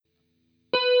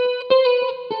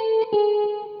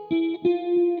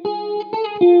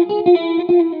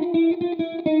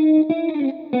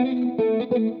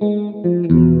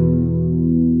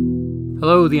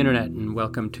Hello, the Internet, and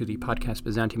welcome to the podcast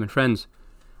Byzantium and Friends.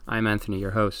 I'm Anthony,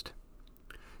 your host.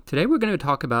 Today we're going to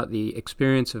talk about the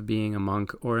experience of being a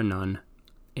monk or a nun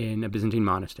in a Byzantine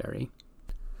monastery.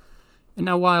 And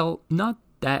now, while not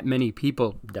that many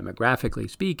people, demographically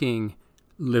speaking,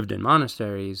 lived in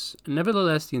monasteries,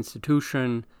 nevertheless the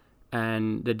institution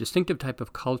and the distinctive type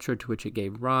of culture to which it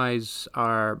gave rise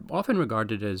are often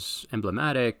regarded as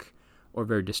emblematic or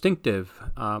very distinctive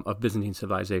of Byzantine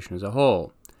civilization as a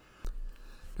whole.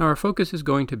 Now, our focus is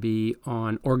going to be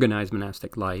on organized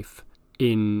monastic life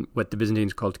in what the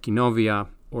Byzantines called kinovia,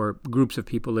 or groups of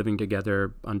people living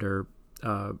together under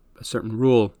a certain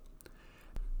rule,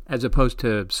 as opposed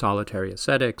to solitary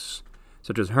ascetics,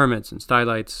 such as hermits and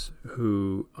stylites,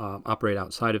 who operate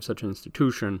outside of such an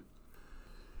institution.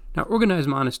 Now, organized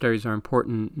monasteries are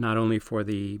important not only for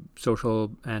the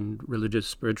social and religious,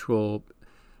 spiritual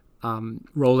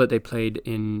role that they played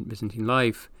in Byzantine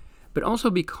life, but also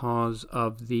because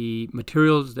of the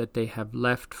materials that they have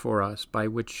left for us by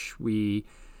which we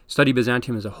study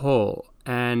Byzantium as a whole.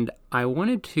 And I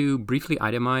wanted to briefly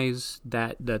itemize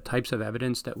the types of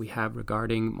evidence that we have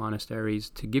regarding monasteries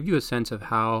to give you a sense of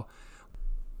how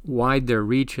wide their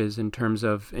reach is in terms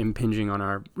of impinging on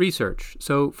our research.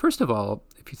 So first of all,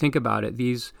 if you think about it,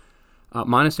 these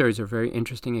monasteries are very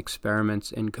interesting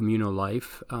experiments in communal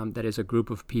life. That is, a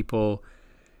group of people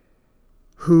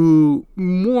who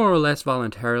more or less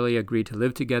voluntarily agree to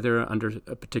live together under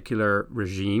a particular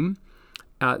regime.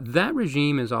 That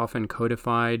regime is often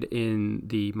codified in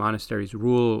the monastery's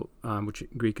rule, which in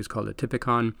Greek is called a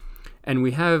typikon. And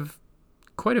we have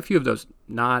quite a few of those,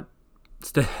 not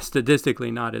statistically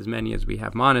not as many as we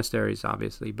have monasteries,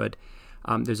 obviously, but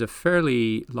there's a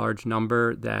fairly large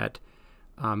number that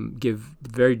give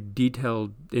very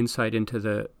detailed insight into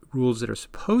the rules that are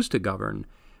supposed to govern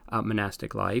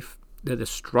monastic life. The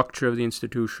structure of the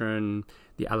institution,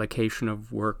 the allocation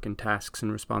of work and tasks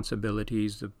and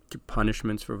responsibilities, the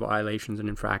punishments for violations and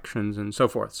infractions, and so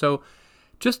forth. So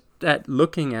just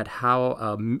looking at how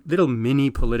a little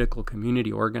mini political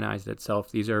community organized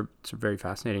itself, these are some very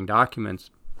fascinating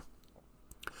documents.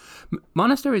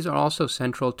 Monasteries are also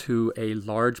central to a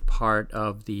large part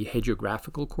of the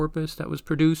hagiographical corpus that was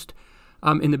produced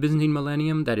in the Byzantine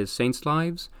millennium, that is, saints'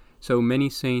 lives. So many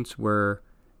saints were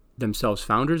themselves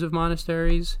founders of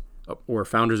monasteries, or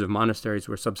founders of monasteries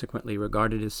were subsequently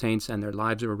regarded as saints, and their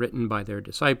lives were written by their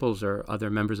disciples or other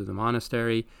members of the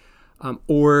monastery,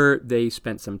 or they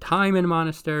spent some time in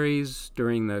monasteries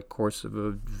during the course of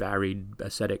a varied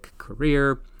ascetic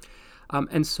career.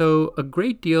 And so a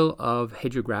great deal of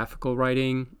hagiographical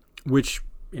writing, which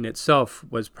in itself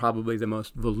was probably the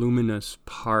most voluminous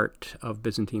part of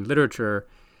Byzantine literature,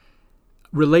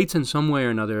 relates in some way or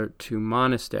another to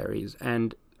monasteries.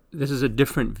 And this is a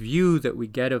different view that we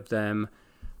get of them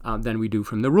than we do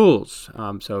from the rules.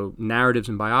 So narratives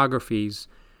and biographies,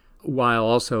 while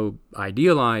also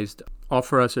idealized,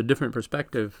 offer us a different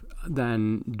perspective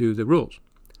than do the rules.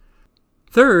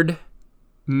 Third,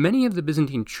 many of the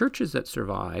Byzantine churches that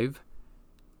survive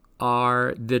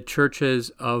are the churches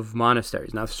of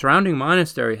monasteries. Now, the surrounding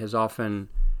monastery has often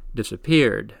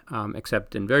disappeared,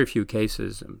 except in very few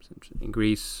cases, in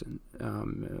Greece,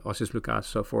 Osius Lukas,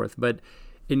 so forth. But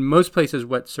in most places,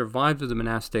 what survives of the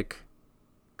monastic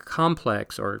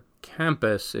complex, or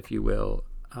campus, if you will,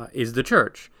 is the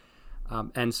church.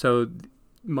 And so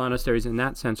monasteries in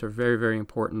that sense are very, very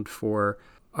important for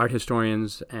art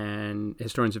historians and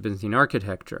historians of Byzantine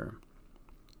architecture.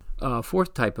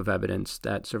 Fourth type of evidence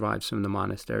that survives from the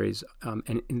monasteries,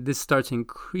 and this starts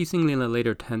increasingly in the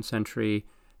later 10th century,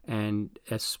 and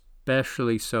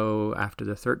especially so after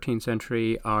the 13th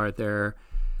century, are their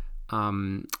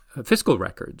fiscal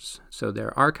records, so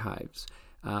their archives.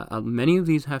 Many of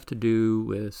these have to do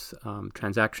with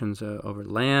transactions over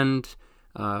land,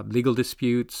 legal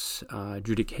disputes,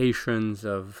 adjudications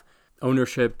of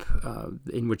ownership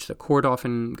in which the court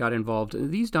often got involved.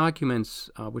 These documents,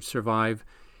 which survive,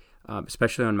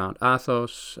 especially on Mount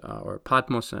Athos or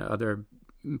Patmos and other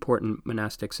important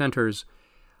monastic centers,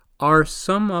 are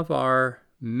some of our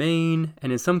main,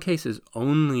 and in some cases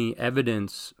only,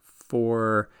 evidence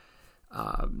for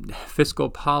fiscal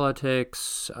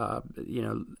politics,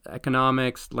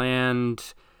 economics,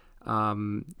 land,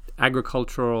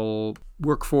 agricultural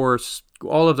workforce,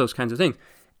 all of those kinds of things.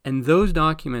 And those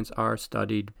documents are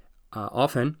studied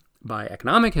often by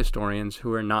economic historians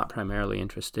who are not primarily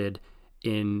interested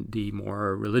in the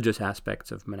more religious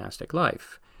aspects of monastic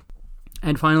life.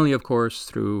 And finally, of course,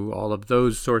 through all of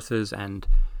those sources and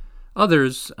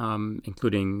others,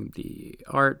 including the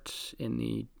art in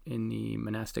the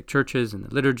monastic churches and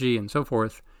the liturgy and so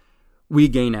forth, we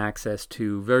gain access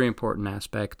to very important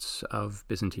aspects of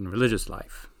Byzantine religious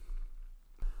life.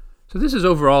 So this is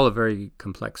overall a very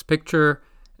complex picture.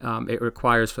 It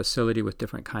requires facility with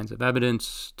different kinds of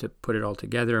evidence to put it all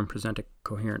together and present a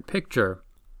coherent picture.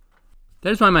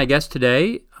 That is why my guest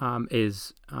today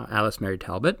is Alice Mary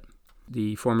Talbot,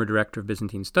 the former director of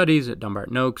Byzantine Studies at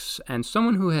Dumbarton Oaks, and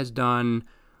someone who has done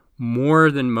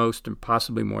more than most and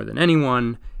possibly more than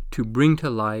anyone to bring to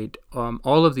light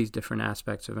all of these different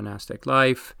aspects of monastic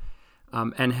life,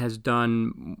 and has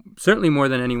done certainly more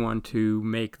than anyone to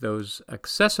make those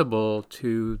accessible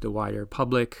to the wider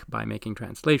public by making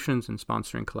translations and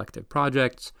sponsoring collective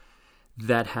projects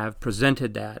that have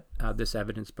presented this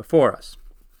evidence before us.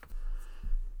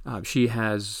 She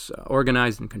has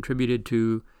organized and contributed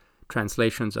to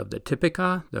translations of the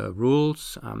Typica, the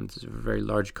rules. This is a very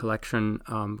large collection,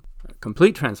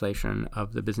 complete translation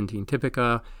of the Byzantine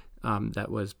Typica that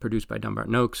was produced by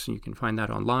Dumbarton Oaks. You can find that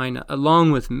online,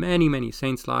 along with many, many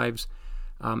saints' lives,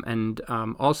 and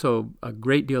also a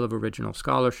great deal of original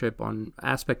scholarship on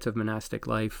aspects of monastic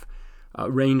life,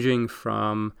 ranging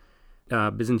from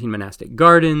Byzantine monastic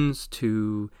gardens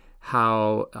to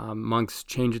how monks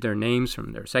changed their names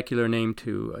from their secular name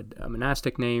to a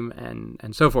monastic name,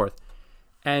 and so forth.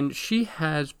 And she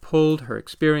has pulled her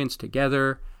experience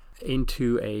together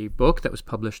into a book that was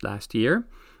published last year.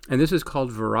 And this is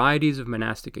called Varieties of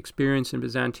Monastic Experience in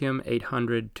Byzantium,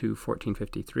 800 to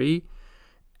 1453.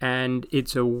 And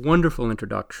it's a wonderful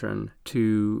introduction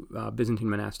to Byzantine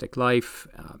monastic life.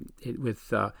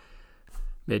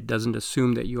 It doesn't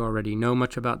assume that you already know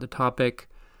much about the topic.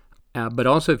 But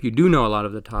also, if you do know a lot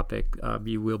of the topic,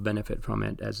 you will benefit from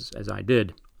it, as I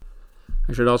did.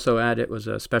 I should also add it was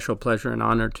a special pleasure and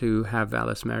honor to have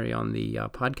Alice Mary on the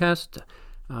podcast,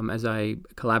 as I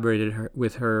collaborated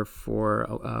with her for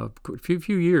a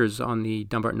few years on the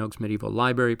Dumbarton Oaks Medieval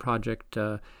Library Project,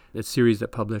 a series that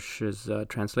publishes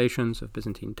translations of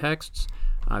Byzantine texts.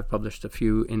 I've published a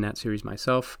few in that series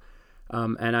myself.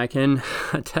 And I can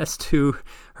attest to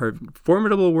her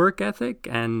formidable work ethic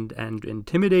and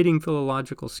intimidating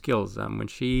philological skills. When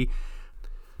she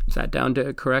sat down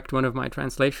to correct one of my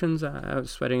translations, I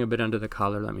was sweating a bit under the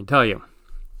collar, let me tell you.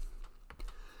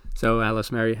 So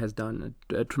Alice Mary has done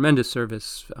a tremendous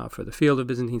service for the field of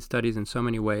Byzantine studies in so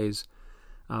many ways.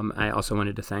 I also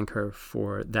wanted to thank her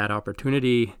for that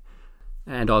opportunity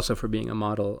and also for being a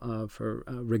model for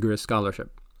rigorous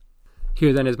scholarship.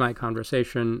 Here then is my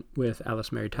conversation with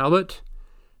Alice Mary Talbot.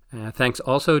 Thanks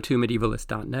also to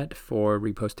medievalist.net for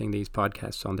reposting these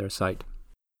podcasts on their site.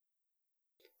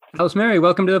 Alice Mary,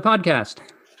 welcome to the podcast.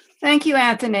 Thank you,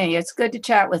 Anthony. It's good to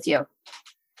chat with you.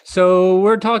 So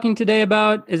we're talking today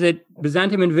about, is it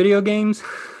Byzantium and video games?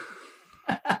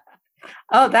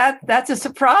 Oh, that's a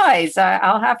surprise.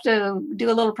 I'll have to do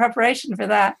a little preparation for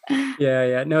that.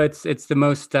 Yeah. No, it's the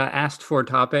most asked for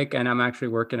topic, and I'm actually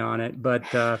working on it, but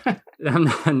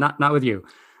I'm not with you.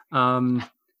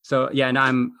 So yeah, and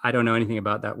I don't know anything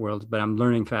about that world, but I'm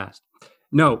learning fast.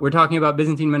 No, we're talking about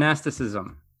Byzantine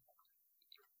monasticism,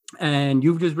 and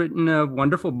you've just written a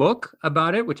wonderful book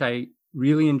about it, which I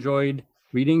really enjoyed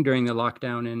reading during the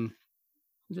lockdown in,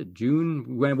 was it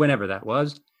June, whenever that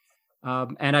was.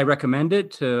 And I recommend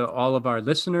it to all of our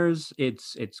listeners.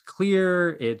 It's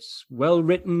clear, it's well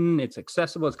written, it's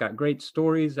accessible, it's got great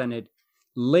stories, and it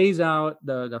lays out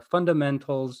the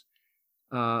fundamentals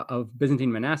of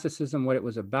Byzantine monasticism, what it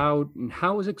was about, and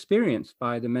how it was experienced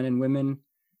by the men and women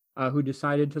who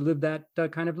decided to live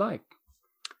that kind of life.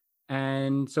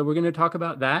 And so we're going to talk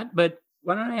about that. But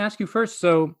why don't I ask you first,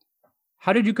 so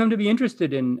how did you come to be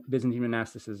interested in Byzantine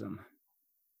monasticism?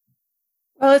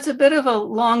 Well, it's a bit of a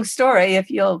long story,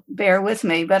 if you'll bear with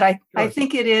me, but I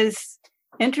think it is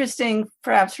interesting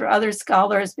perhaps for other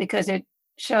scholars because it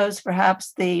shows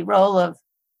perhaps the role of,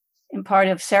 in part,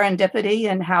 of serendipity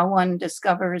and how one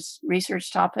discovers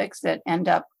research topics that end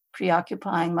up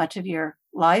preoccupying much of your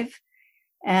life.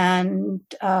 And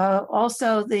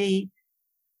also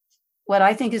what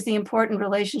I think is the important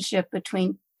relationship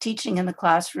between teaching in the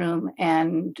classroom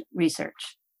and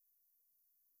research.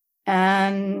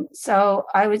 And so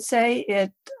I would say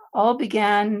it all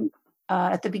began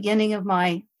at the beginning of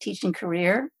my teaching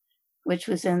career, which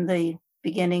was in the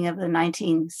beginning of the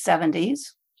 1970s,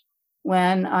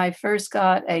 when I first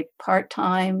got a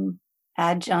part-time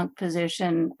adjunct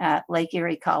position at Lake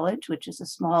Erie College, which is a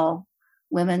small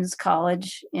women's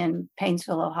college in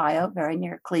Painesville, Ohio, very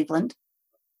near Cleveland.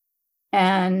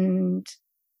 And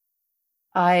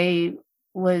I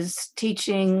was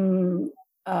teaching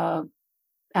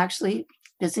actually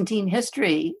Byzantine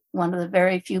history, one of the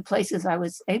very few places I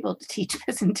was able to teach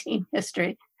Byzantine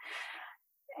history.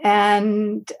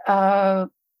 And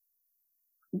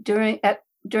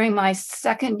during my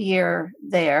second year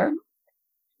there,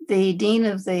 the dean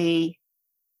of the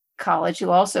college,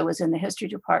 who also was in the history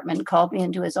department, called me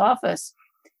into his office.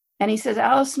 And he says,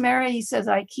 Alice Mary, he says,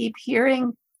 I keep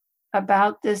hearing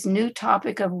about this new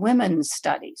topic of women's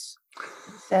studies.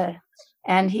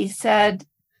 And he said,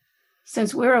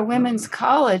 since we're a women's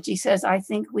college, he says, I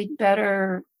think we'd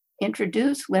better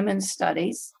introduce women's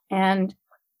studies, and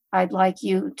I'd like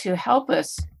you to help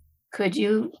us. Could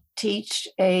you teach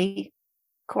a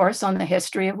course on the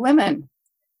history of women?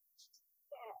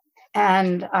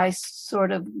 And I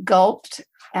sort of gulped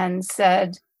and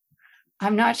said,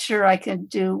 I'm not sure I could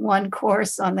do one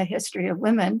course on the history of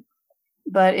women,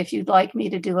 but if you'd like me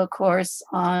to do a course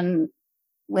on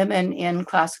women in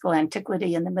classical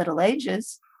antiquity in the Middle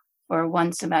Ages for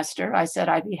one semester, I said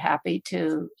I'd be happy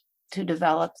to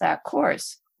develop that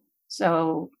course.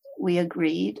 So we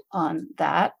agreed on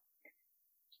that.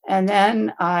 And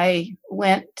then I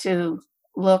went to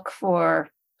look for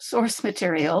source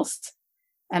materials.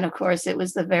 And of course, it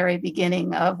was the very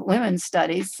beginning of women's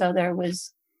studies. So there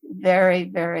was very,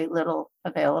 very little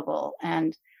available.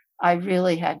 And I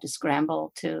really had to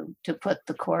scramble to put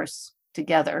the course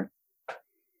together.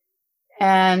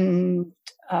 And,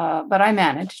 but I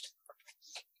managed.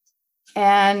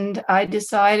 And I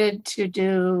decided to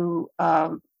do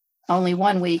only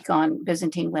 1 week on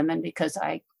Byzantine women because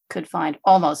I could find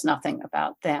almost nothing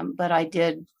about them. But I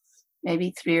did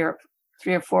maybe three or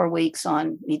 4 weeks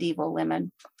on medieval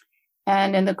women.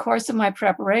 And in the course of my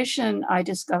preparation, I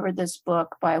discovered this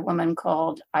book by a woman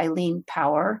called Eileen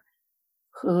Power,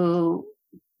 who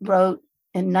wrote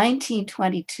in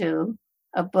 1922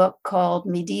 a book called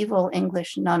Medieval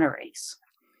English Nunneries.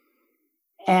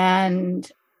 And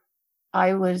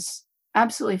I was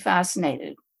absolutely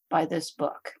fascinated by this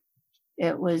book.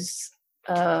 It was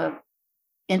an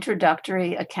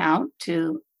introductory account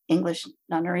to English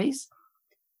nunneries.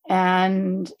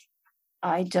 And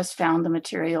I just found the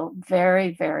material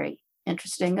very, very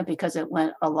interesting because it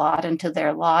went a lot into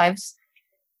their lives.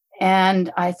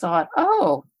 And I thought,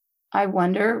 oh, I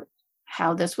wonder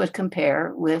how this would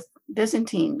compare with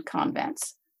Byzantine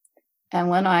convents. And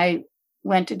when I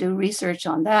went to do research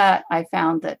on that, I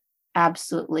found that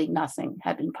absolutely nothing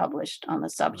had been published on the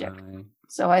subject. Right.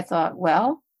 So I thought,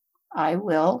 well, I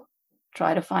will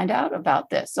try to find out about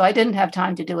this. So I didn't have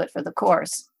time to do it for the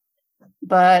course,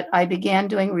 but I began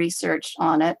doing research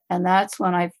on it. And that's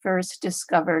when I first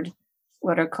discovered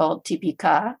what are called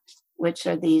tipika, which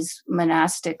are these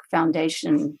monastic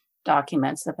foundation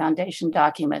documents, the foundation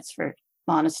documents for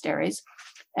monasteries.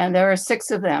 And there are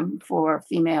 6 of them for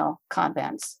female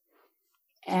convents.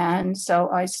 And so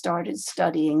I started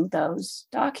studying those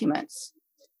documents.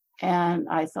 And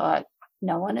I thought,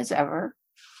 no one has ever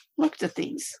looked at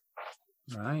these.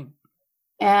 Right.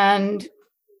 And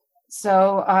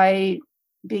so I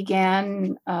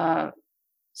began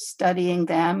studying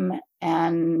them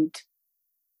and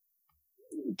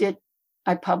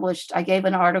I gave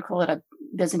an article at a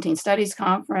Byzantine Studies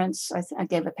conference. I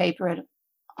gave a paper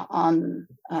on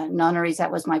nunneries.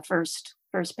 That was my first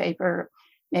paper,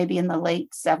 maybe in the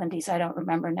late 70s. I don't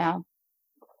remember now.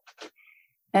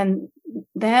 And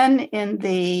then in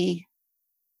the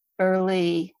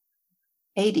early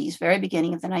 80s, very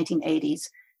beginning of the 1980s,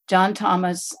 John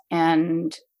Thomas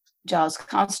and Giles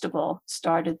Constable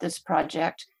started this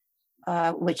project,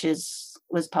 which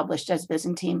was published as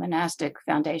Byzantine Monastic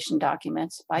Foundation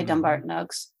Documents by Dumbarton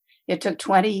Oaks. It took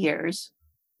 20 years,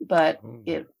 but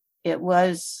it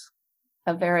was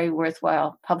a very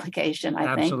worthwhile publication,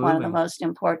 I think, one of the most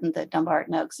important that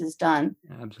Dumbarton Oaks has done.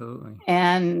 Absolutely.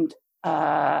 And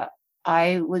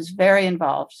I was very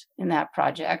involved in that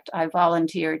project. I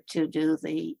volunteered to do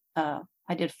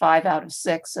I did 5 out of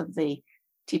 6 of the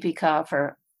tipika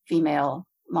for female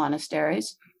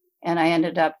monasteries, and I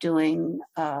ended up doing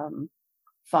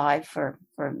 5 for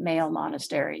male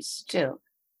monasteries too.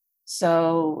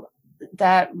 So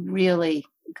that really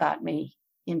got me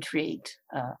intrigued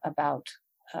about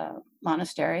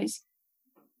monasteries,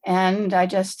 and I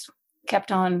just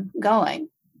kept on going.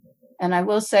 And I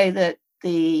will say that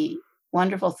the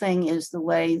wonderful thing is the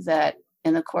way that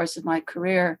in the course of my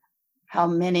career, how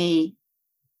many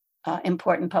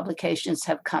important publications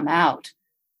have come out,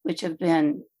 which have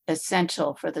been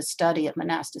essential for the study of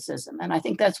monasticism. And I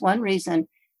think that's one reason,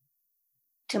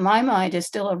 to my mind, is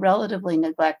still a relatively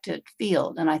neglected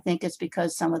field. And I think it's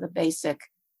because some of the basic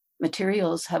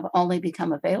materials have only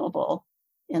become available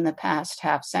in the past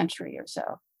half century or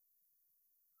so.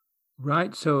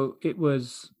 Right. So it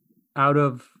was out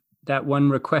of that one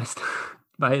request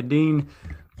by a dean,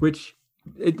 which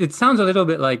it sounds a little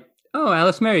bit like, oh,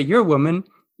 Alice Mary, you're a woman.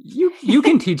 You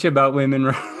can teach about women,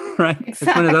 right? Exactly.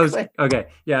 It's one of those. Okay,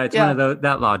 yeah, it's one Yeah. of those,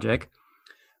 that logic.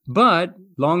 But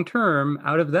long term,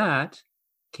 out of that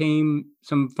came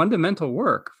some fundamental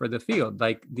work for the field,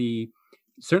 like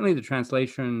certainly the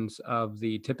translations of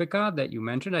the Tipika that you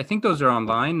mentioned. I think those are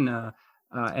online.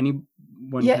 Anyone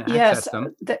can access Yes,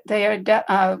 them.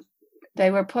 they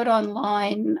were put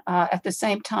online at the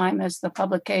same time as the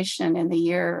publication in the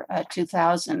year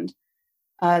 2000.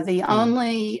 The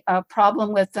only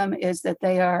problem with them is that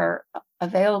they are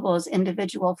available as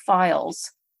individual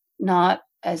files, not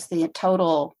as the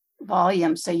total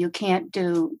volume. So you can't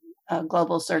do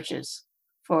global searches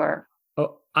for.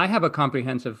 Oh, I have a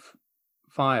comprehensive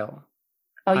file.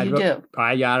 Oh, you do?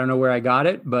 I don't know where I got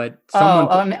it, but all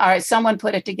right. Someone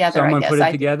put it together. Someone put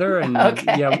it together, and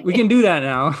okay. Yeah, we can do that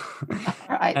now.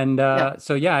 Right. And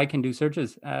so yeah, I can do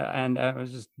searches, and I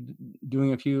was just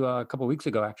doing a couple of weeks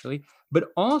ago, actually. But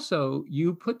also,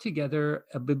 you put together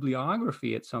a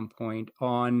bibliography at some point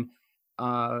on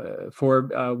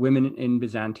for women in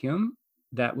Byzantium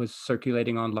that was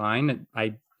circulating online.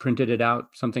 I printed it out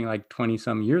something like 20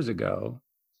 some years ago.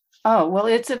 Oh, well,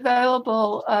 it's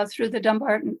available through the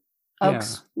Dumbarton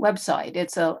Oaks website.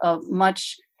 It's a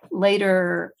much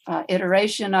later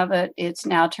iteration of it. It's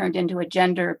now turned into a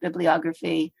gender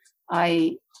bibliography.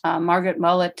 Margaret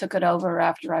Mullett took it over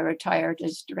after I retired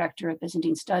as director of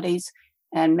Byzantine Studies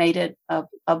and made it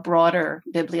a broader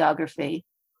bibliography.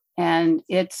 And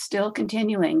it's still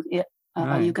continuing.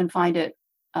 You can find it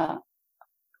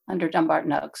under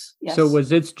Dumbarton Oaks. Yes. So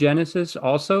was its genesis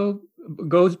also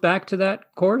goes back to that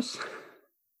course?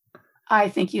 I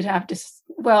think you'd have to,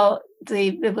 well,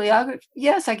 the bibliography,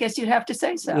 yes, I guess you'd have to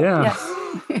say so. Yeah.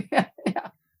 Yes. Yeah.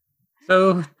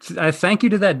 So I thank you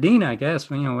to that dean, I guess,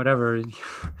 whatever.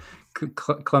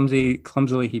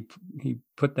 Clumsily he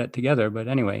put that together, but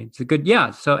anyway, it's a good,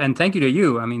 so, and thank you to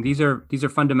you. I mean, these are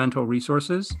fundamental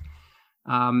resources.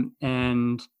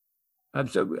 And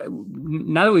so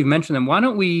now that we've mentioned them, why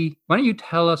don't you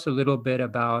tell us a little bit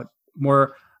about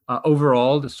more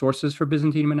overall the sources for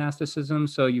Byzantine monasticism?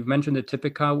 So you've mentioned the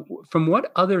Tipika. From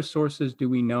what other sources do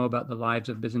we know about the lives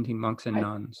of Byzantine monks and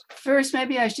nuns? First,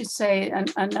 maybe I should say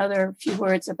another few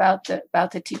words about the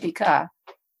Tipika,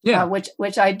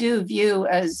 which I do view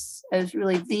as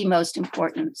really the most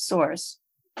important source.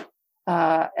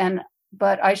 But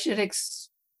I should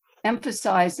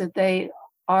emphasize that they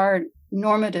are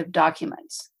normative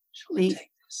documents.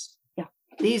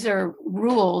 These are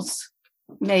rules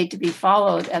made to be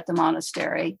followed at the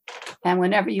monastery. And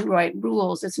whenever you write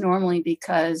rules, it's normally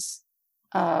because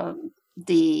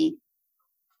the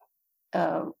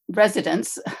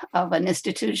residents of an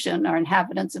institution or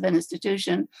inhabitants of an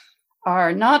institution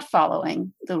are not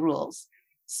following the rules.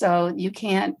 So you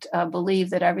can't believe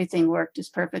that everything worked as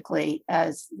perfectly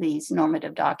as these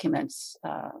normative documents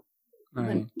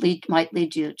might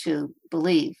lead you to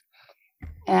believe.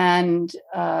 And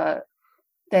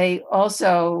they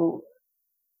also,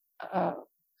 there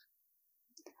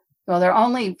are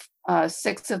only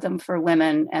 6 of them for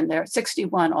women, and there are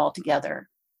 61 altogether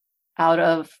out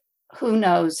of who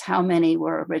knows how many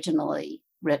were originally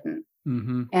written.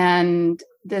 Mm-hmm. And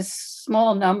this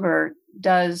small number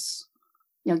does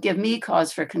give me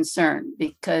cause for concern,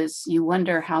 because you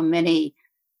wonder how many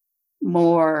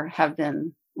more have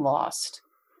been lost.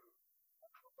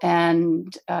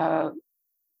 And I'll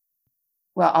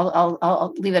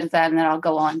leave it at that, and then I'll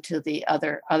go on to the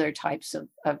other types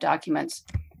of documents.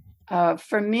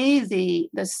 For me,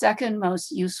 the second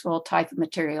most useful type of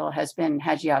material has been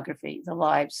hagiography, the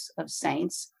lives of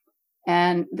saints.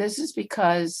 And this is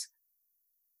because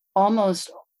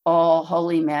almost all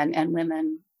holy men and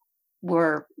women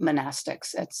were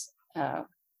monastics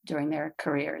during their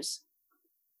careers.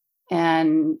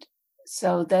 And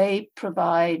so they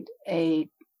provide a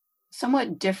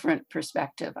somewhat different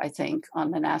perspective, I think,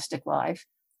 on monastic life,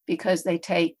 because they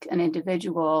take an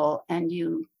individual and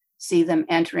you see them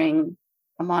entering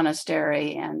a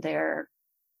monastery and their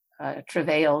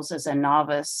travails as a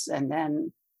novice, and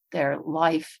then their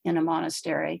life in a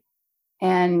monastery.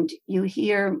 And you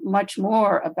hear much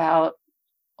more about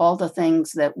all the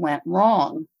things that went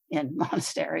wrong in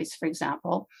monasteries, for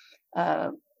example,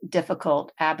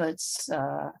 difficult abbots,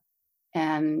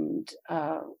 and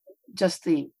just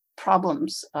the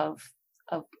problems of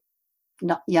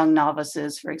young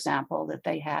novices, for example, that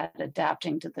they had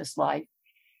adapting to this life.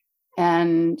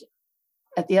 And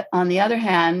on the other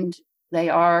hand, they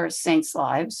are saints'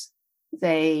 lives.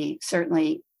 They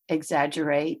certainly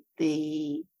exaggerate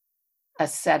the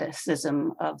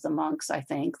asceticism of the monks, I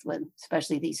think, with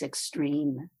especially these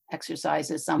extreme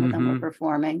exercises some of them were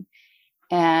performing.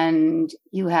 And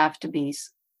you have to be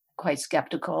quite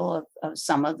skeptical of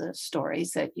some of the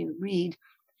stories that you read.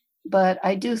 But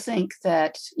I do think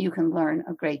that you can learn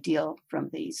a great deal from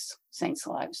these saints'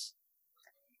 lives.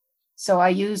 So I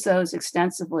use those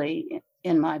extensively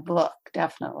in my book,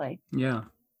 definitely. Yeah.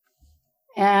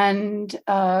 And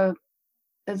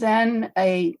then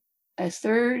a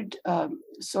third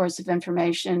source of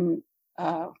information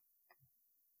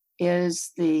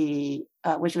is the,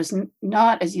 which was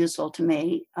not as useful to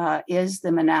me, is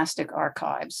the monastic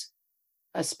archives,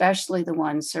 especially the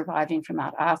ones surviving from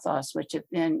Mount Athos, which have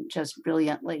been just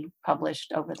brilliantly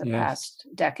published over the past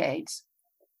decades.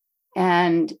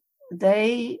 And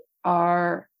they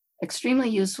are extremely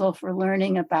useful for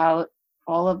learning about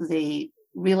all of the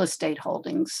real estate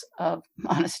holdings of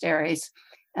monasteries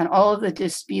and all of the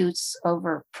disputes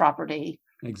over property.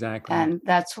 Exactly. And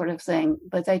that sort of thing.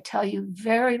 But they tell you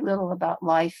very little about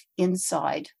life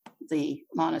inside the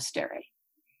monastery.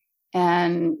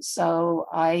 And so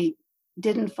I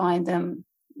didn't find them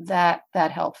that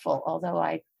helpful, although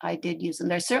I did use them.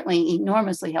 They're certainly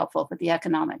enormously helpful for the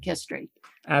economic history.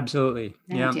 Absolutely.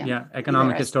 Yeah.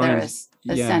 Economic historians.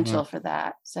 They're essential for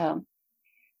that. So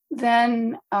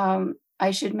then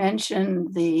I should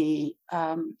mention the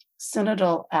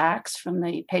synodal acts from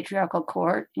the Patriarchal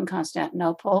Court in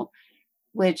Constantinople,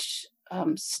 which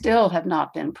still have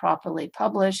not been properly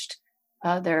published.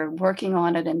 They're working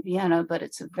on it in Vienna, but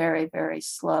it's a very, very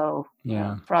slow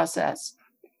process.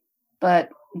 But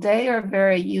they are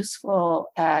very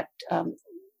useful at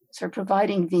sort of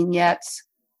providing vignettes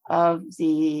of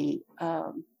the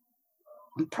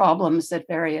problems that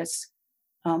various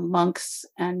monks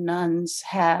and nuns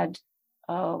had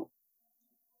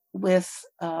with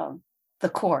the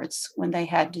courts when they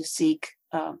had to seek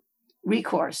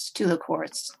recourse to the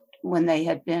courts when they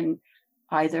had been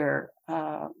either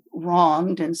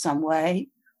wronged in some way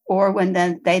or when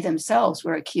then they themselves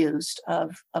were accused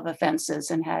of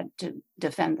offenses and had to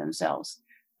defend themselves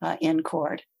in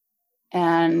court.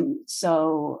 And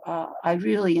so I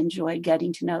really enjoyed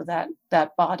getting to know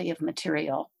that body of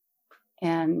material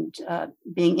and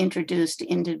being introduced to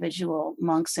individual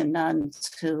monks and nuns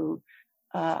who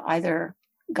either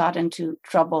got into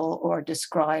trouble or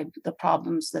described the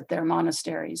problems that their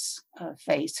monasteries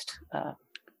faced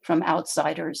from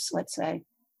outsiders, let's say.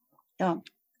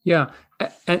 Yeah.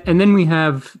 And then we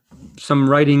have some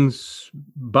writings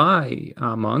by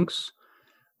monks,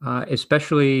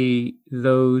 especially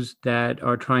those that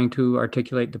are trying to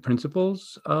articulate the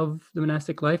principles of the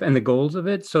monastic life and the goals of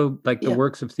it. So like the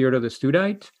works of Theodore the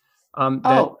Studite.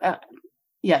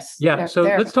 Yes. Yeah. So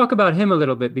let's talk about him a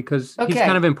little bit because he's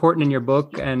kind of important in your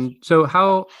book. And so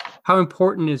how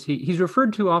important is he? He's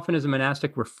referred to often as a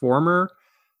monastic reformer.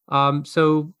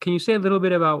 So can you say a little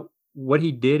bit about what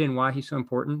he did and why he's so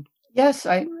important? Yes,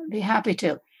 I'd be happy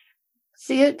to.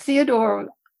 Theodore,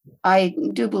 I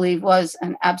do believe, was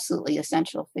an absolutely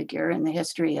essential figure in the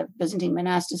history of Byzantine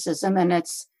monasticism. And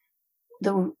it's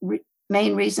the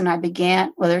main reason I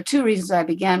began, well, there are two reasons I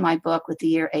began my book with the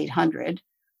year 800.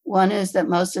 One is that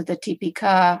most of the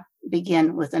Tipika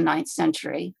begin with the 9th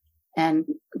century and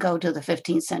go to the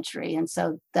 15th century. And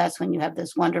so that's when you have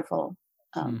this wonderful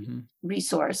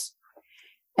resource.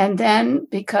 And then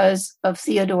because of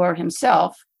Theodore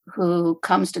himself, who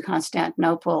comes to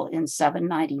Constantinople in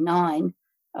 799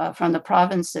 from the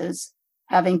provinces,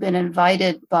 having been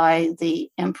invited by the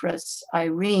Empress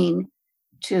Irene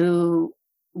to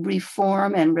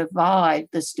reform and revive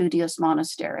the Studios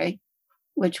Monastery,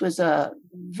 which was a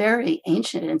very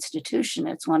ancient institution.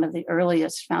 It's one of the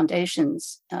earliest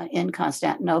foundations in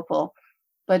Constantinople,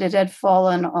 but it had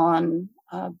fallen on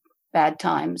bad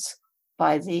times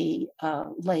by the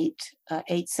late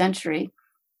 8th century.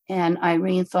 And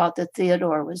Irene thought that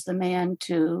Theodore was the man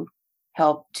to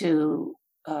help to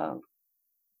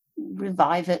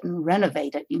revive it and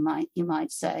renovate it, you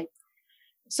might say.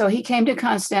 So he came to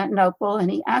Constantinople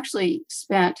and he actually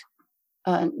spent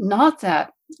not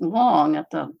that long at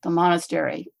the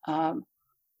monastery,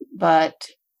 but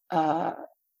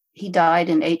he died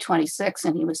in 826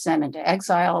 and he was sent into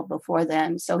exile before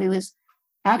then. So he was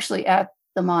actually at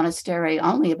the monastery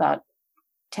only about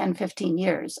 10, 15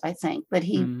 years, I think, but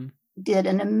he did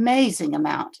an amazing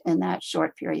amount in that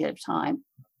short period of time.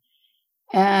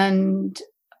 And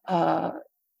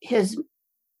his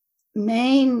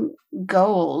main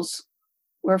goals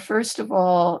were, first of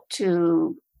all,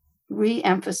 to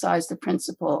re-emphasize the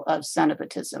principle of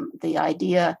cenobitism, the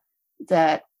idea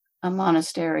that a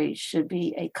monastery should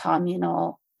be a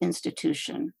communal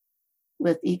institution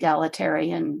with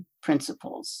egalitarian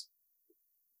principles.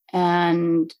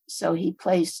 And so he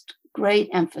placed great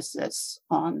emphasis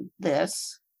on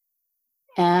this.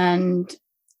 And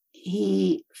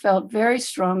he felt very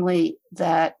strongly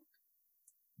that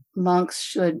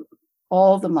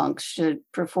all the monks should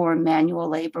perform manual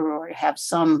labor or have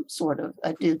some sort of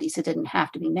duties. It didn't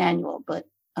have to be manual, but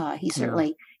he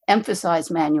certainly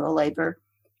emphasized manual labor.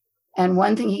 And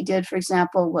one thing he did, for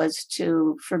example, was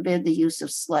to forbid the use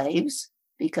of slaves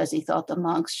because he thought the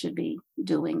monks should be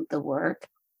doing the work.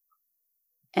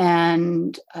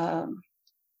 And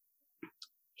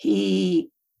he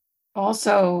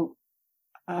also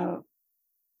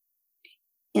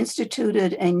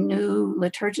instituted a new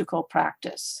liturgical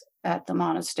practice at the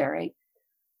monastery.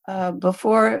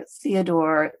 Before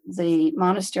Theodore, the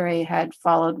monastery had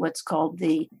followed what's called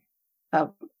the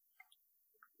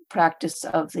practice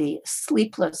of the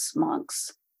sleepless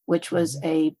monks, which was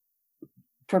a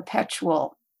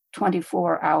perpetual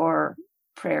 24-hour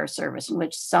prayer service in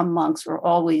which some monks were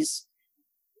always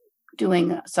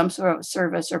doing some sort of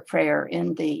service or prayer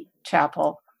in the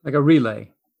chapel. Like a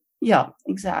relay. Yeah,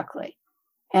 exactly.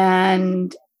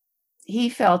 And he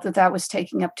felt that that was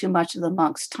taking up too much of the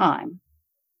monks' time.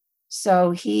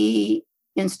 So he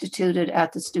instituted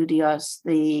at the studios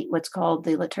what's called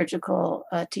the liturgical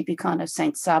Typikon of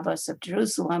St. Sabas of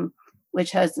Jerusalem,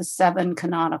 which has the 7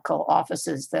 canonical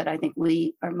offices that I think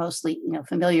we are mostly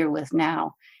familiar with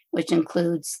now, which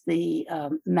includes the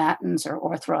matins or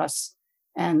orthros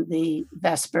and the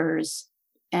vespers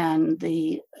and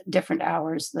the different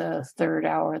hours, the 3rd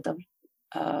hour, the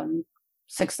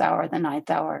 6th hour, the 9th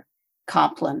hour,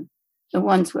 Compline, the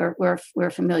ones we're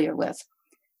familiar with.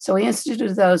 So he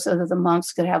instituted those so that the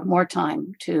monks could have more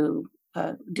time to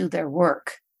do their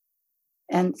work.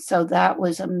 And so that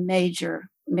was a major,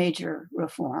 major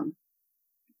reform.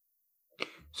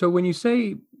 So when you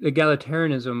say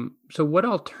egalitarianism, so what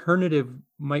alternative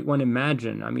might one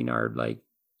imagine? I mean,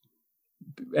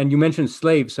 and you mentioned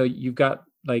slaves, so you've got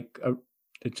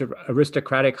it's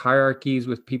aristocratic hierarchies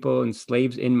with people and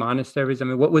slaves in monasteries. I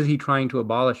mean, what was he trying to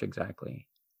abolish exactly?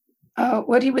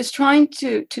 What he was trying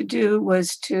to do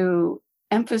was to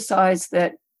emphasize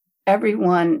that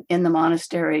everyone in the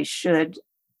monastery should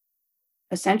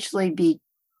essentially be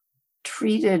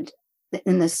treated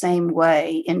in the same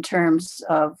way in terms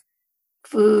of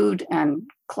food and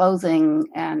clothing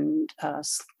and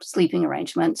sleeping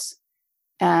arrangements.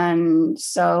 And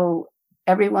so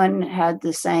everyone had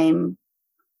the same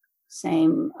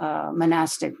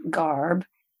monastic garb.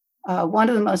 One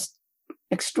of the most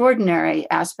extraordinary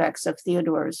aspects of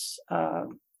Theodore's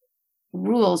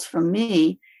rules for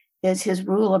me is his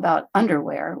rule about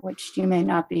underwear, which you may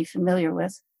not be familiar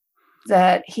with,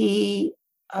 that he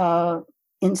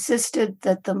insisted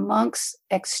that the monks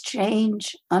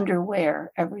exchange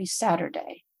underwear every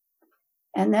Saturday.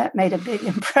 And that made a big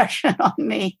impression on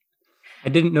me. I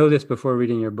didn't know this before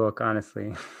reading your book,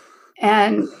 honestly.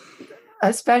 And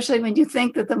especially when you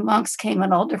think that the monks came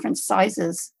in all different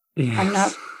sizes.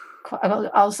 Yes.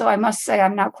 I must say,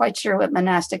 I'm not quite sure what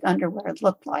monastic underwear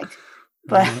looked like.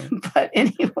 But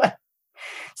anyway,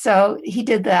 so he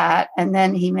did that. And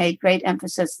then he made great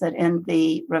emphasis that in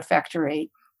the refectory,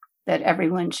 that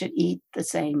everyone should eat the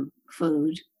same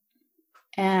food.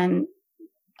 And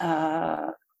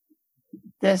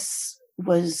this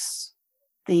was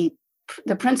the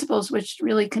principles which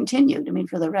really continued,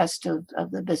 for the rest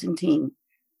of the Byzantine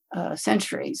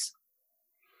centuries.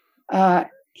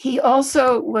 He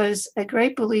also was a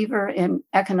great believer in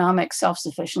economic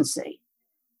self-sufficiency.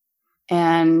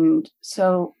 And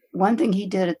so one thing he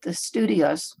did at the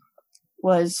studios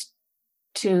was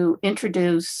to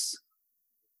introduce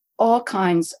all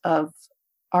kinds of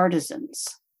artisans.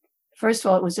 First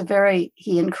of all,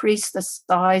 he increased the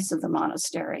size of the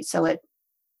monastery. So it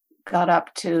got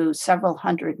up to several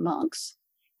hundred monks.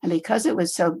 And because it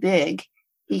was so big,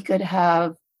 he could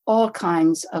have all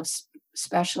kinds of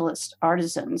specialist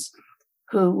artisans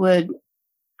who would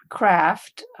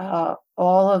craft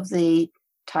all of the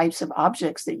types of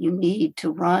objects that you need to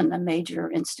run a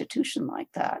major institution like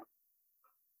that.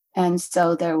 And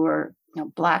so there were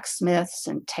blacksmiths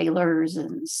and tailors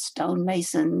and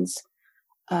stonemasons,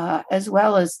 as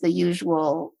well as the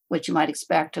usual, what you might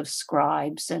expect of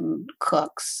scribes and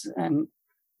cooks and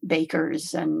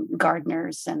bakers and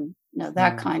gardeners and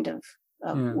that kind of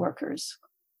workers.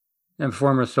 And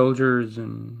former soldiers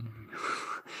and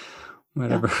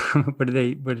whatever.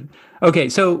 Okay,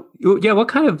 so what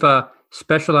kind of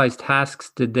specialized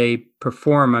tasks did they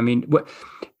perform? I mean,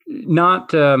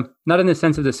 not in the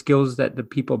sense of the skills that the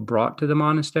people brought to the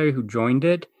monastery who joined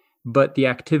it, but the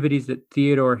activities that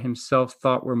Theodore himself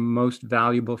thought were most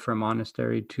valuable for a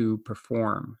monastery to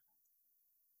perform.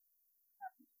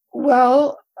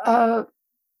 Well,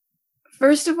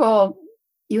 First of all,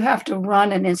 you have to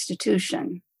run an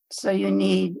institution. So you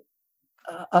need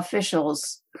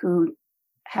officials who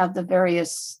have the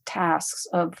various tasks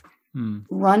of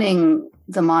running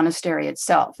the monastery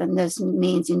itself. And this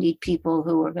means you need people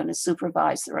who are going to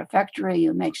supervise the refectory,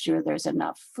 you make sure there's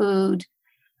enough food.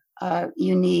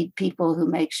 You need people who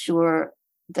make sure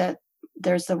that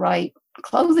there's the right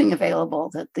clothing available,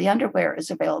 that the underwear is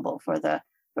available for the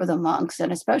monks.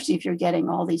 And especially if you're getting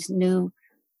all these new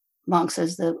monks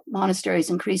as the monastery is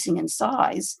increasing in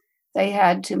size, they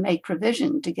had to make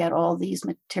provision to get all these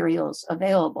materials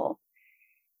available.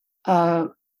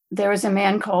 There was a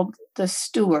man called the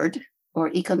steward or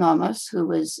economos who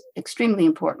was extremely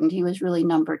important. He was really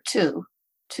number 2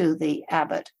 to the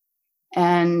abbot.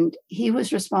 And he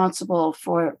was responsible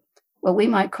for what we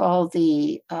might call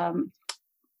the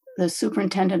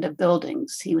superintendent of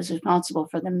buildings. He was responsible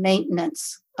for the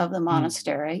maintenance of the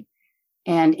monastery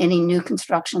and any new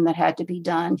construction that had to be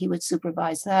done. He would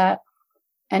supervise that.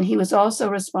 And he was also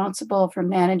responsible for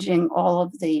managing all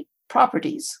of the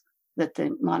properties that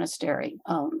the monastery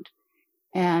owned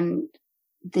and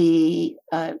the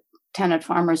tenant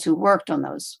farmers who worked on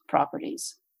those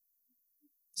properties.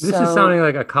 This is sounding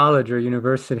like a college or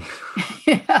university.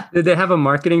 Yeah. Did they have a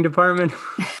marketing department?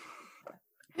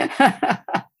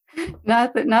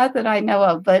 Not that I know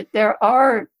of, but there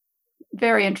are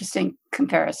very interesting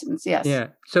comparisons. Yes. Yeah.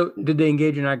 So did they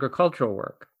engage in agricultural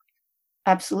work?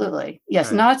 Absolutely.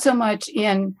 Yes. Right. Not so much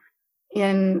in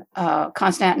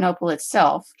Constantinople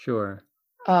itself. Sure.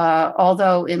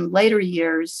 Although in later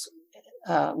years,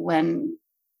 when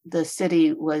the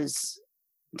city was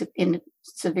in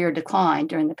severe decline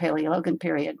during the Paleologan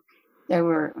period, there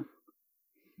were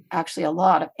actually a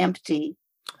lot of empty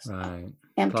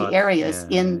Plots, areas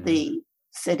in the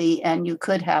city, and you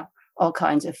could have all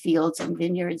kinds of fields and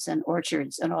vineyards and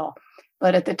orchards and all.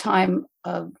 But at the time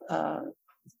of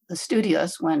the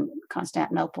studios, when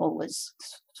Constantinople was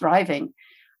thriving,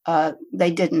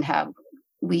 they didn't have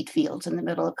wheat fields in the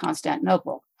middle of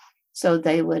Constantinople, so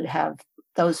they would have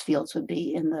those fields would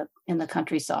be in the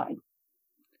countryside.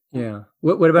 Yeah.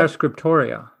 What about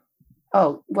scriptoria?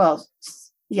 Oh well,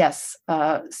 yes.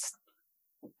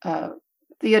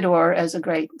 Theodore, as a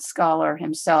great scholar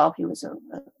himself, he was a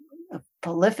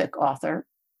prolific author,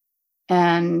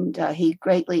 and he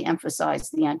greatly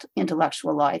emphasized the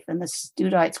intellectual life. And the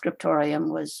Studite Scriptorium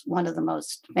was one of the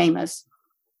most famous,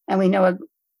 and we know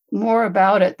more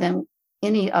about it than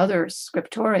any other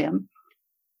scriptorium,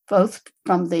 both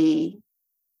from the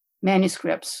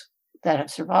manuscripts that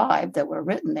have survived that were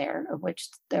written there, of which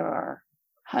there are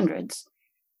hundreds.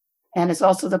 And it's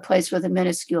also the place where the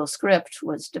minuscule script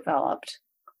was developed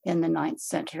in the 9th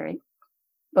century.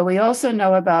 But we also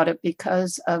know about it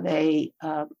because of a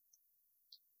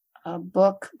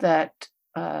book that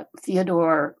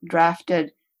Theodore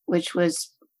drafted, which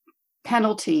was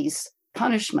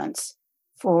punishments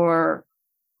for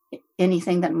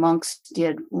anything that monks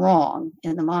did wrong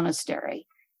in the monastery.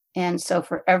 And so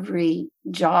for every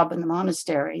job in the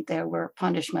monastery, there were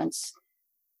punishments.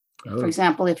 Oh. For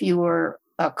example, if you were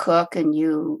a cook and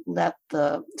you let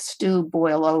the stew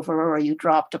boil over, or you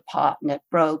dropped a pot and it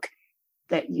broke,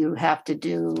 that you have to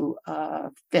do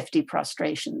 50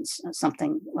 prostrations,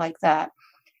 something like that.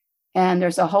 And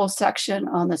there's a whole section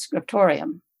on the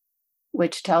scriptorium,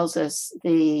 which tells us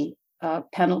the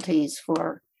penalties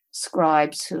for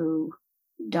scribes who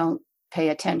don't pay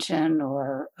attention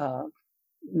or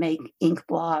make ink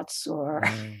blots or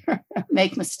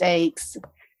make mistakes.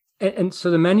 And so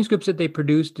the manuscripts that they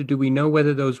produced, do we know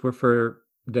whether those were for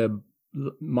the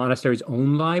monastery's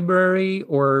own library,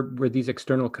 or were these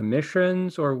external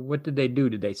commissions, or what did they do?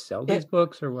 Did they sell these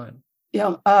books or what?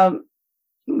 Yeah,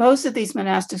 most of these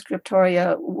monastic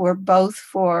scriptoria were both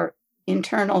for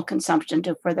internal consumption,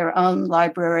 for their own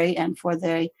library and for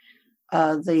the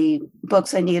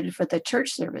books they needed for the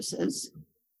church services.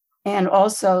 And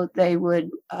also they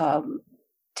would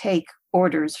take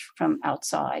orders from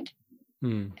outside.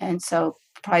 And so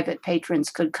private patrons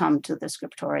could come to the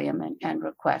scriptorium and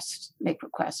make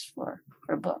requests for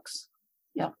books.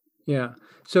 Yeah. Yeah.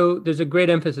 So there's a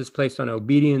great emphasis placed on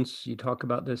obedience. You talk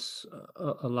about this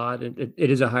a lot. It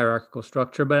is a hierarchical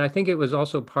structure, but I think it was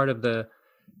also part of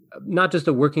not just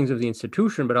the workings of the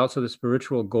institution, but also the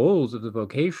spiritual goals of the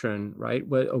vocation, right?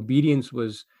 What obedience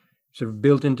was sort of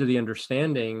built into the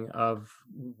understanding of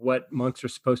what monks are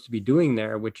supposed to be doing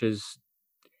there, which is,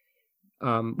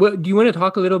 well, do you want to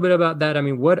talk a little bit about that? I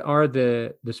mean, what are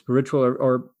the spiritual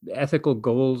or ethical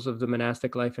goals of the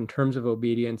monastic life in terms of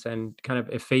obedience and kind of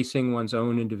effacing one's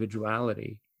own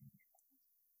individuality?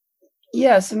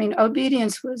 Yes, I mean,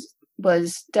 obedience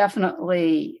was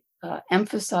definitely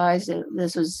emphasized that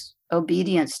this was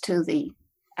obedience to the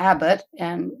abbot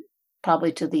and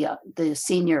probably to the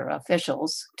senior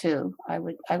officials too. I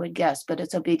would guess, but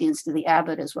it's obedience to the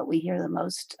abbot is what we hear the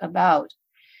most about.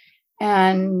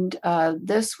 And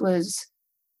this was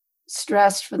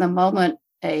stressed from the moment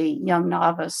a young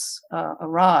novice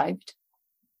arrived.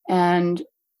 And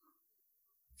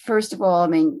first of all, I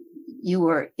mean, you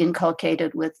were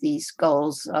inculcated with these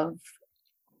goals of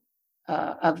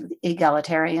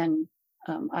egalitarian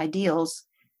ideals.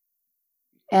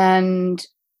 And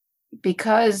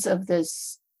because of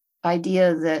this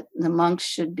idea that the monks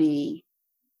should be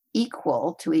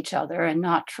equal to each other and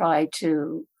not try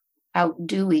to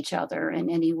outdo each other in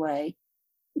any way,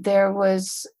 there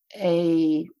was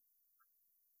a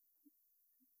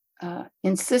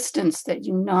insistence that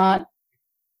you not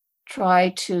try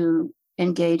to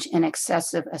engage in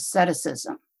excessive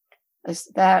asceticism, as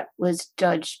that was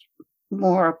judged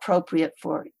more appropriate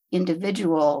for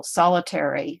individual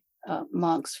solitary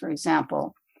monks, for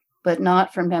example, but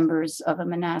not for members of a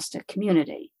monastic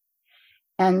community.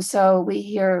 And so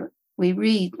we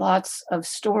read lots of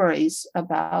stories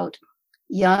about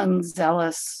young,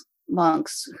 zealous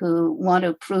monks who want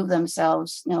to prove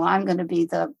themselves. I'm going to be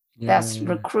the best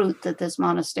recruit that this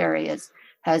monastery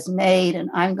has made,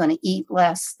 and I'm going to eat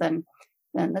less than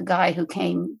the guy who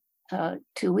came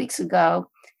 2 weeks ago.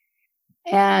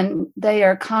 And they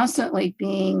are constantly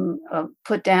being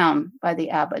put down by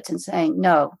the abbots and saying,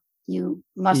 no, you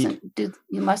mustn't do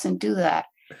that.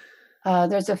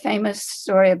 There's a famous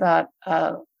story about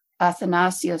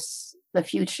Athanasius, the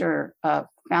future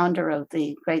founder of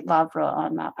the great Lavra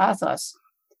on Mount Athos,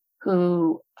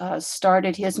 who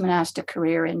started his monastic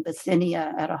career in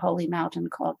Bithynia at a holy mountain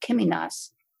called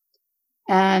Kiminas.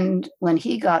 And when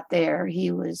he got there,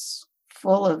 he was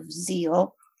full of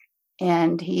zeal,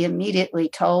 and he immediately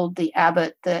told the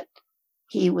abbot that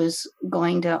he was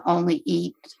going to only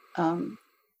eat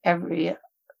every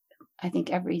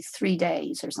 3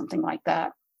 days or something like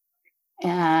that.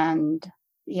 And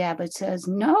the abbot says,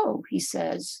 no, he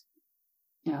says,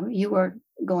 you are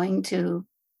going to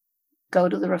go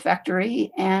to the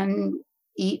refectory and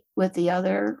eat with the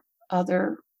other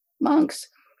monks,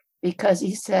 because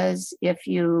he says if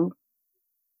you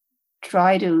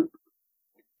try to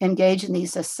engage in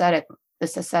this ascetic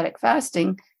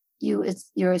fasting,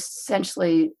 you're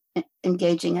essentially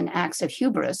engaging in acts of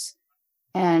hubris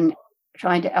and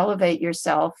trying to elevate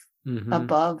yourself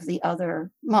above the other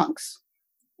monks.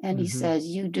 And he says,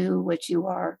 you do what you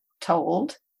are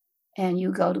told, and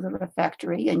you go to the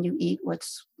refectory and you eat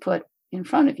what's put in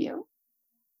front of you.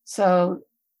 So,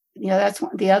 that's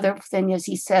one. The other thing is,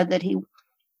 he said that he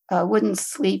wouldn't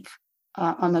sleep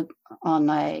on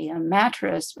a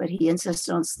mattress, but he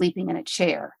insisted on sleeping in a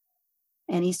chair.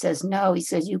 And he says, no, he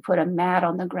says, you put a mat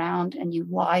on the ground and you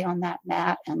lie on that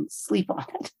mat and sleep on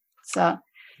it. So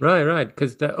right,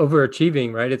 because the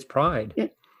overachieving, right? It's pride.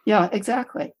 Yeah,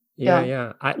 exactly.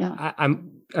 Yeah.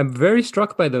 I'm very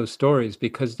struck by those stories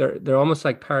because they're almost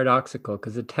like paradoxical,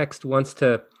 because the text wants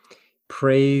to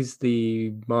praise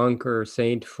the monk or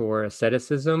saint for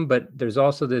asceticism, but there's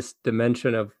also this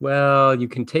dimension of, well, you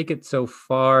can take it so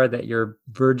far that you're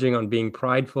verging on being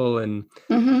prideful, and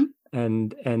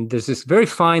there's this very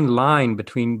fine line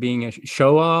between being a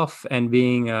show off and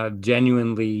being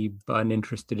genuinely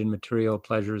uninterested in material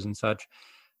pleasures and such.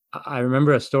 I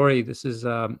remember a story. This is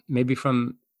maybe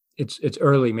from it's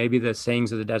early, maybe the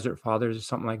Sayings of the Desert Fathers or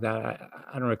something like that.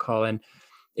 I don't recall, and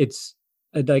it's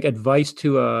like advice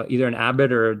to either an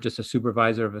abbot or just a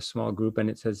supervisor of a small group, and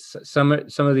it says some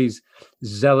of these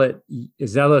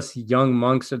zealous young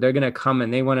monks, so they're going to come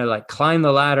and they want to like climb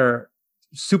the ladder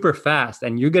super fast,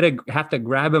 and you're going to have to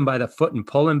grab him by the foot and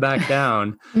pull him back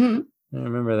down. I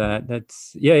remember that.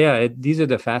 That's these are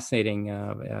the fascinating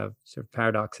sort of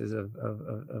paradoxes of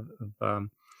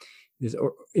these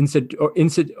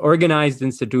organized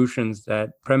institutions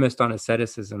that premised on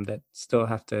asceticism that still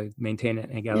have to maintain an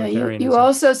egalitarianism. You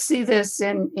also see this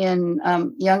in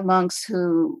young monks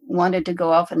who wanted to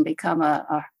go off and become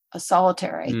a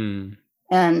solitary,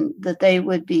 and that they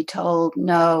would be told,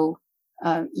 no,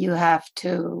 you have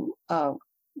to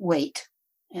wait,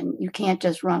 and you can't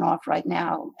just run off right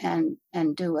now and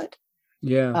do it.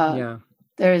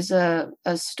 There's a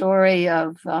story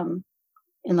of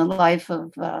in the life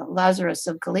of Lazarus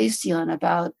of Galician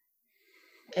about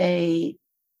a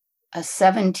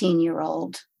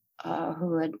 17-year-old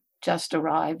who had just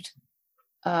arrived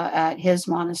at his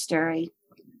monastery,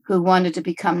 who wanted to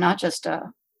become not just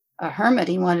a hermit,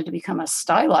 he wanted to become a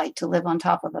stylite, to live on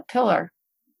top of a pillar.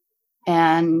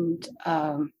 And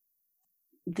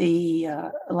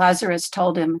the Lazarus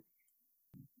told him,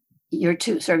 you're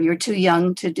too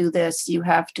young to do this. You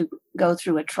have to go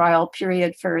through a trial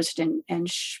period first and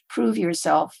prove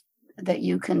yourself that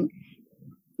you can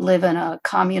live in a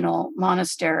communal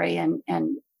monastery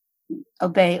and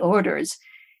obey orders.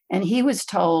 And he was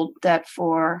told that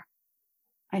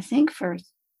I can't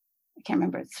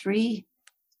remember, 2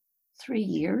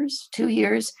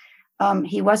 years,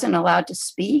 he wasn't allowed to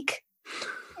speak.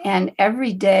 And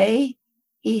every day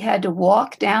he had to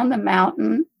walk down the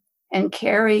mountain and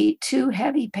carry 2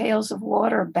 heavy pails of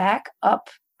water back up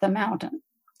the mountain.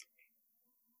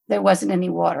 There wasn't any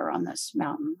water on this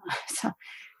mountain.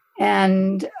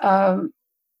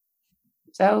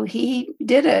 So he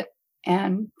did it.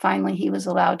 And finally, he was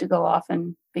allowed to go off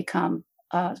and become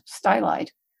a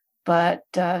stylite, but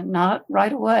not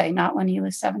right away, not when he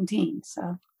was 17.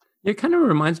 So it kind of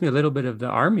reminds me a little bit of the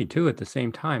army, too, at the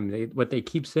same time. What they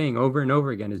keep saying over and over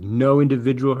again is no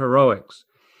individual heroics.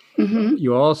 Mm-hmm.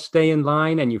 You all stay in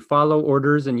line and you follow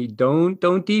orders and you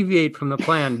don't deviate from the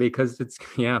plan because it's,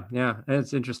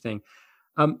 it's interesting.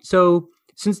 So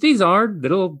since these are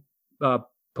little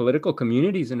political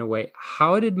communities in a way,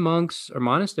 how did monks or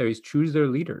monasteries choose their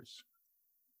leaders?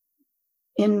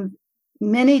 In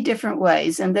many different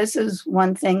ways. And this is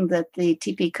one thing that the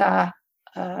Tipika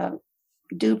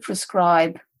do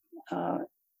prescribe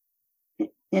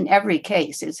in every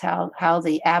case, is how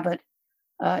the abbot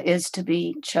is to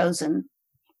be chosen.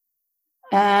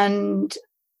 And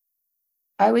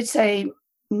I would say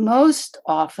most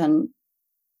often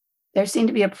there seemed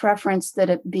to be a preference that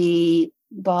it be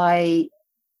by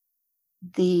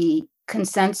the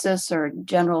consensus or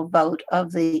general vote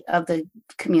of the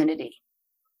community,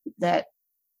 that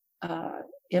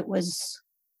it was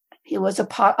a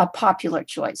popular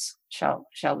choice, shall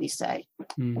we say.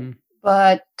 Mm-hmm.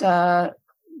 But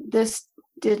this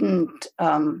didn't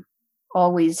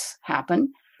always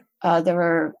happen. There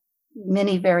were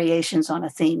many variations on a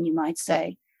theme, you might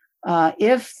say.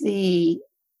 If the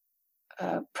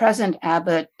present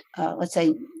abbot, let's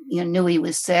say, knew he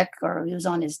was sick or he was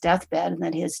on his deathbed and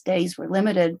that his days were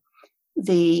limited,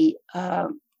 the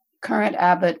current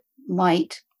abbot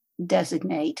might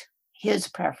designate his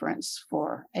preference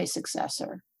for a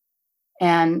successor,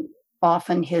 and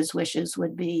often his wishes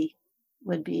would be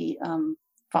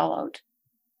followed.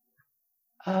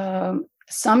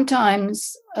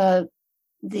 Sometimes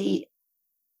the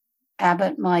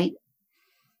abbot might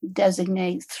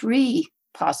designate 3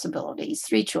 possibilities,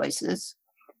 3 choices,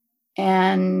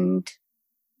 and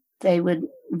they would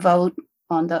vote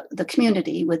on the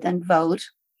community would then vote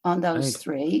on those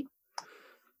 3.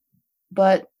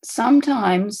 But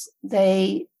sometimes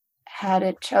they had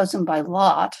it chosen by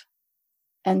lot,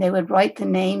 and they would write the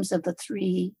names of the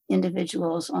 3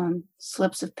 individuals on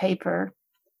slips of paper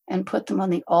and put them on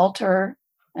the altar,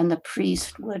 and the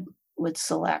priest would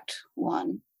select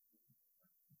one.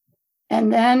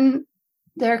 And then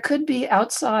there could be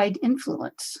outside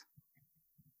influence.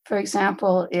 For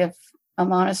example, if a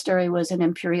monastery was an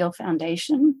imperial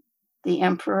foundation, the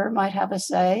emperor might have a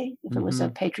say. If it was a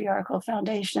patriarchal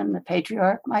foundation, the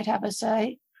patriarch might have a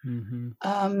say.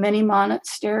 Mm-hmm. Many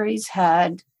monasteries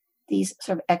had these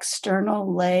sort of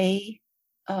external lay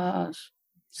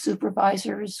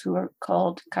supervisors who are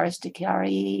called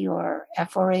charistikari or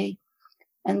ephori,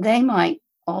 and they might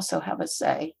also have a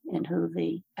say in who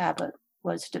the abbot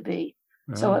was to be.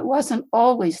 Oh. So it wasn't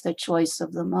always the choice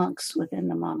of the monks within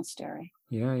the monastery.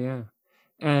 Yeah.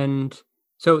 And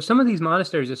so some of these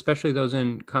monasteries, especially those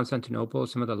in Constantinople,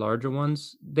 some of the larger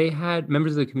ones, they had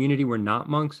members of the community were not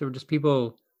monks. They were just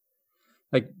people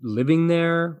like living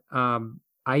there.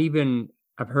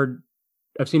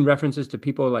 I've seen references to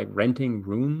people like renting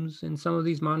rooms in some of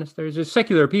these monasteries. There's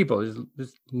secular people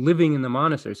just living in the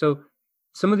monastery. So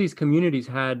some of these communities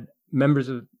had members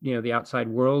of the outside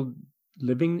world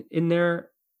living in there.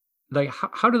 Like,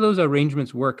 how do those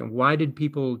arrangements work, and why did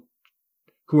people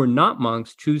who are not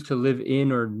monks choose to live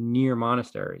in or near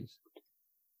monasteries?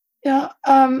 Yeah,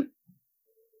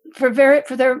 for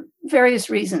their various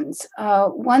reasons.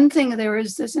 One thing, there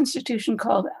was this institution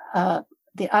called the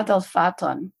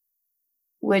Adelphaton,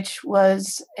 which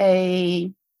was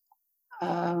an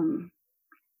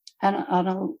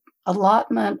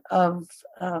allotment of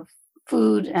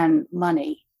food and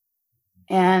money,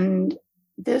 and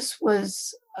this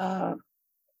was a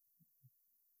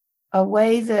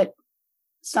way that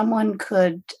someone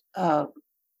could,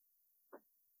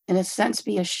 in a sense,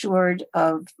 be assured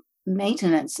of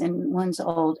maintenance in one's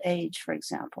old age, for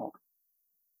example.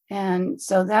 And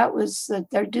so that was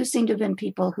there do seem to have been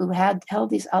people who had held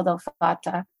these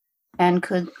adelphata and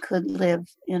could live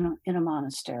in a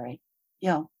monastery.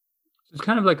 Yeah. It's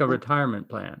kind of like a retirement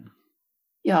plan.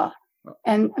 Yeah.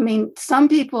 And I mean, some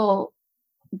people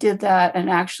did that and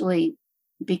actually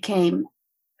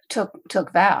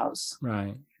took vows.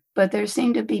 Right. But there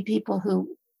seemed to be people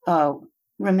who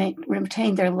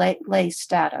retained their lay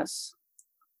status.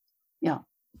 Yeah.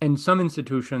 In some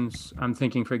institutions, I'm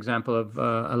thinking, for example, of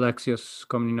Alexios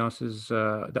Komnenos's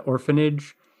the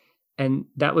orphanage, and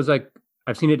that was like,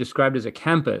 I've seen it described as a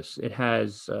campus. It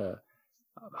has a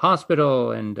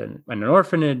hospital and an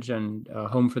orphanage and a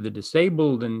home for the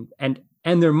disabled, and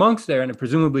there are monks there, and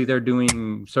presumably they're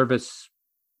doing service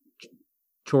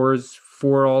chores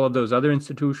for all of those other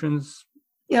institutions.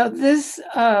 Yeah, this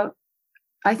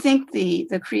I think the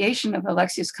creation of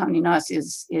Alexios Komnenos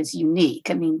is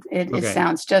unique. I mean, it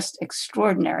sounds just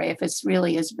extraordinary if it's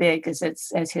really as big as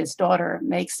as his daughter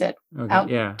makes it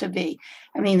out to be.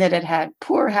 I mean, that it had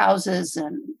poor houses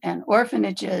and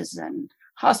orphanages and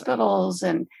hospitals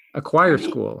and a choir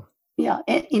school. Yeah,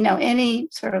 any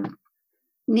sort of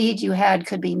need you had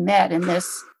could be met in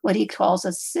this, what he calls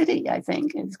a city, I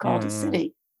think. It's called a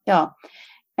city. Yeah.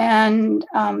 And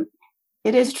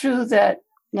it is true that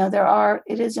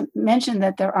it is mentioned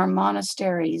that there are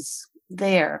monasteries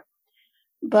there.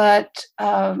 But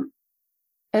as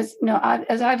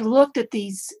I've looked at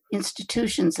these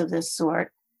institutions of this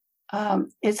sort,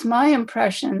 it's my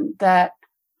impression that,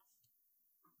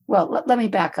 well, let me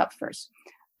back up first.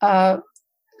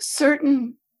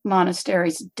 Certain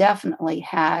monasteries definitely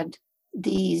had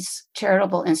these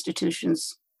charitable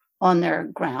institutions on their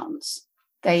grounds.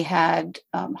 They had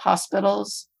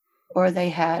hospitals, or they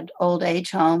had old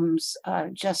age homes.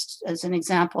 Just as an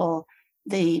example,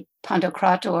 the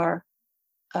Pantokrator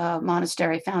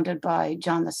monastery founded by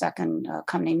John II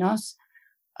Komnenos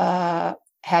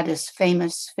had this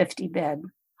famous 50-bed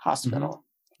hospital,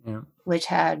 which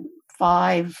had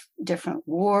 5 different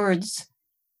wards,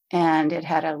 and it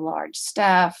had a large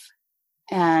staff.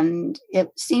 And it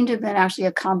seemed to have been actually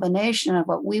a combination of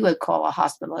what we would call a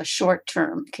hospital, a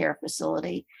short-term care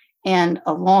facility, and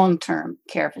a long-term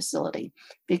care facility,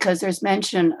 because there's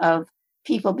mention of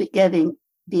people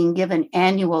being given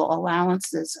annual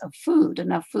allowances of food,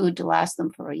 enough food to last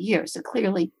them for a year. So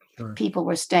clearly people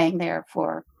were staying there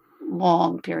for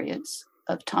long periods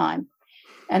of time.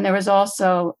 And there was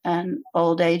also an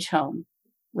old age home,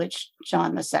 which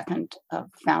John II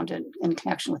founded in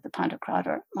connection with the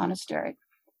Pantokrator monastery.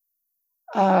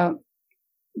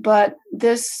 But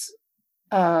this,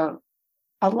 a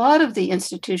lot of the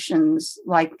institutions,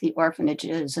 like the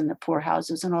orphanages and the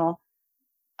poorhouses and all,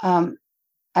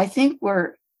 I think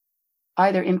were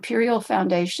either imperial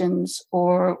foundations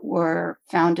or were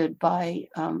founded by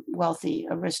wealthy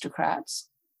aristocrats,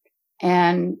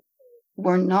 and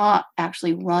were not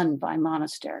actually run by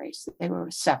monasteries. They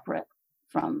were separate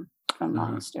from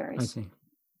monasteries. I see.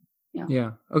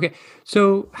 Yeah. Okay.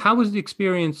 So how was the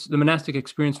monastic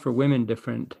experience for women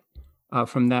different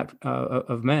from that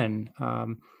of men?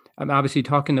 I'm obviously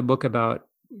talking in the book about,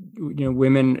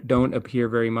 women don't appear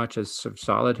very much as sort of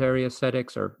solitary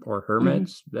ascetics or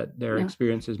hermits, that their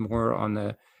experience is more on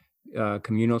the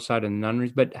communal side of the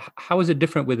nunneries. But how is it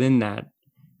different within that?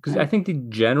 Because I think the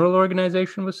general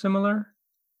organization was similar.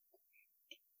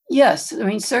 Yes. I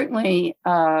mean, certainly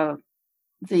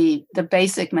the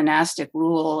basic monastic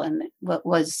rule and what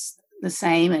was the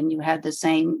same, and you had the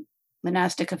same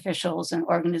monastic officials and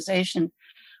organization,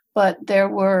 but there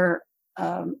were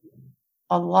a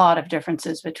lot of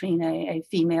differences between a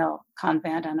female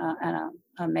convent and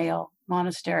a male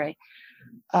monastery.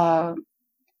 Let's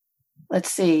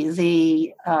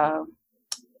see,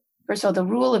 first of all, the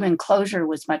rule of enclosure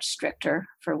was much stricter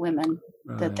for women,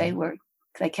 that they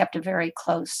kept a very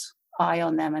close eye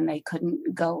on them, and they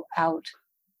couldn't go out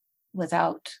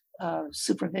without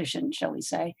supervision, shall we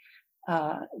say,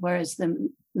 whereas the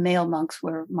male monks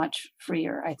were much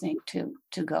freer, I think, to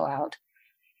go out.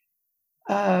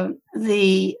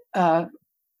 The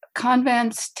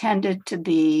convents tended to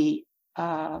be,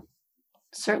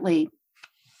 certainly,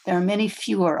 there are many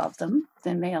fewer of them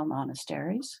than male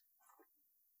monasteries,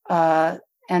 and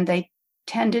they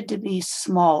tended to be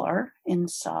smaller in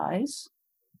size,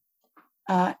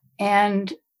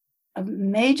 and a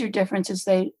major difference is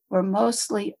they were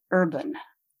mostly urban.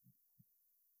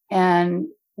 And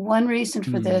one reason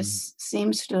for this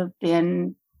seems to have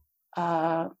been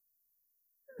that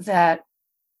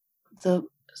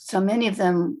so many of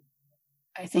them,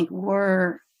 I think,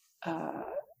 were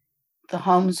the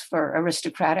homes for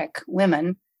aristocratic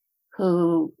women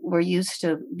who were used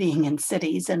to being in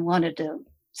cities and wanted to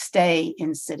stay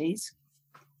in cities.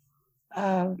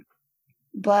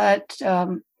 But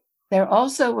there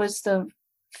also was the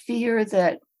fear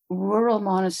that rural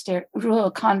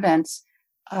convents,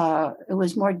 it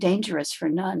was more dangerous for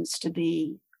nuns to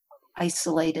be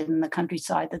isolated in the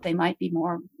countryside, that they might be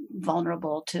more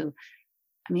vulnerable to,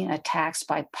 attacks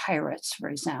by pirates, for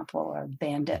example, or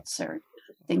bandits or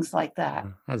things like that.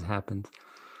 Has happened.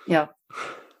 Yeah.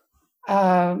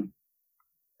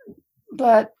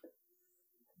 But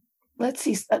let's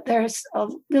see, there's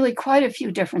really quite a few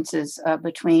differences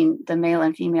between the male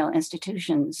and female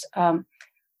institutions.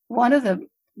 One of the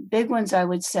big ones, I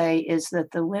would say, is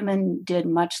that the women did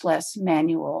much less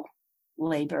manual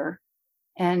labor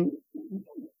and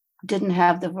didn't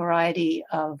have the variety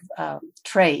of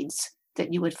trades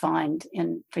that you would find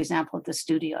in, for example, at the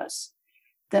studios.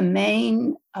 The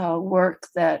main work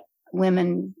that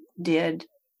women did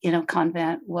in a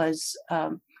convent was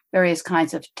various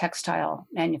kinds of textile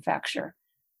manufacture.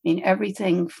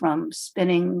 Everything from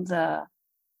spinning the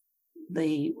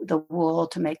wool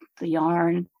to make the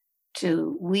yarn,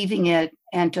 to weaving it,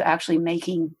 and to actually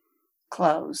making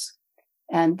clothes.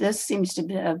 And this seems to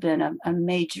have been a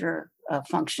major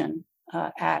function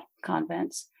at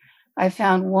convents. I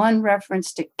found one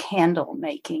reference to candle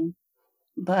making,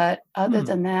 but other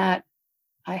than that,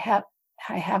 I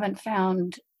haven't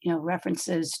found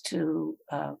references to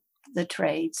the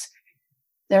trades.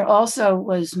 There also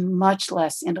was much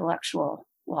less intellectual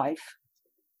life.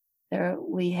 There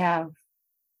we have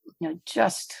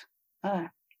just a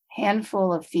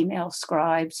handful of female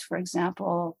scribes, for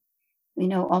example. We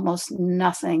know almost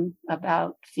nothing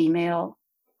about female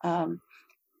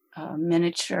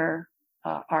miniature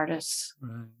artists,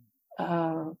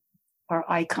 or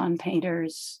icon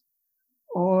painters,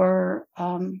 or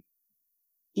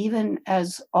even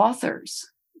as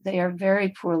authors. They are very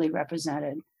poorly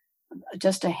represented.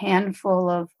 Just a handful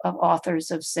of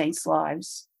authors of saints'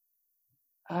 lives.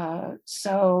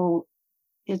 So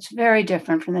it's very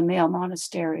different from the male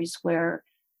monasteries, where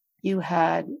you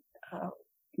had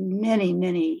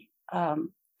many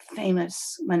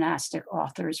famous monastic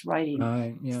authors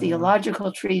writing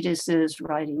theological treatises,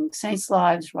 writing saints'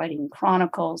 lives, writing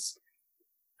chronicles.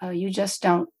 You just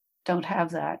don't have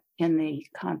that in the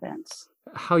convents.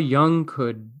 How young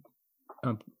could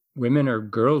women or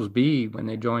girls be when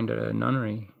they joined a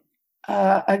nunnery?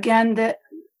 Again,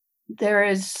 there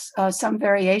is some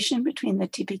variation between the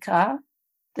tipika.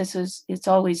 It's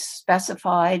always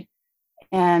specified,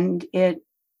 and it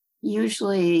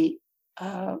usually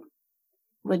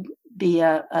would be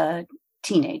a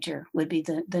teenager would be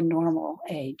the normal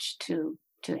age to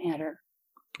enter.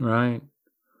 Right.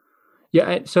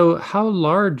 Yeah. So how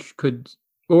large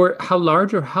or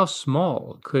how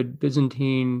small could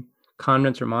Byzantine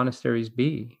convents or monasteries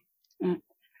be?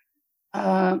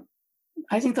 I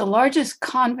think the largest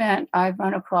convent I've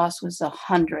run across was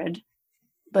 100,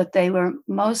 but they were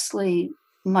mostly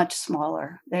much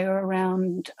smaller. They were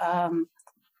around,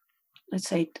 let's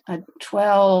say,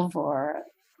 12 or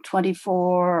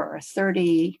 24 or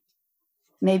 30,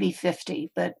 maybe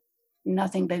 50, but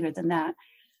nothing bigger than that.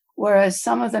 Whereas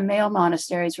some of the male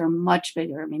monasteries were much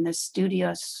bigger. The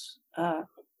studios,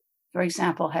 for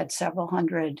example, had several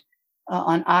hundred.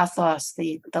 On Athos,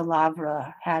 the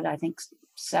Lavra had, I think,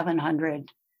 700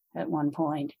 at one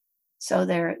point. So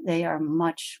they are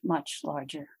much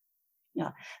larger.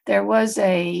 Yeah, there was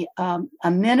a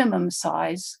minimum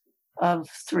size of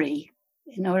 3.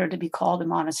 In order to be called a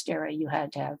monastery, you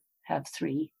had to have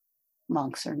 3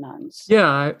 monks or nuns.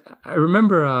 Yeah, I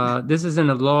remember this is in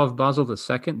the Law of Basil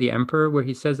II, the emperor, where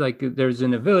he says, like, there's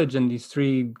in a village and these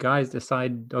 3 guys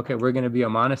decide, okay, we're going to be a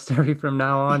monastery from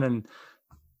now on, and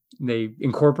they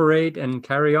incorporate and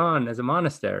carry on as a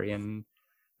monastery. And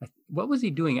what was he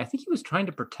doing? I think he was trying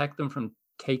to protect them from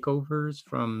takeovers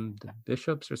from the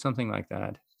bishops or something like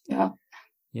that.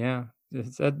 Yeah.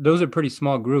 Those are pretty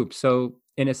small groups. So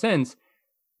in a sense,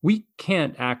 we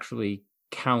can't actually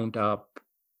count up.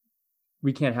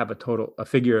 We can't have a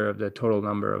figure of the total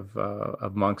number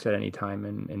of monks at any time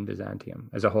in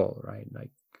Byzantium as a whole, right? Like,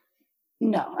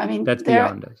 no, that's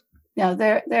beyond us. No,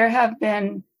 there have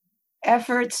been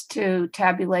efforts to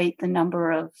tabulate the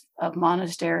number of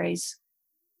monasteries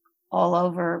all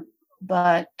over,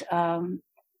 but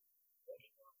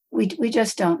we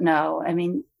just don't know.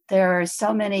 There are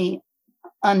so many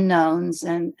unknowns,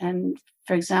 and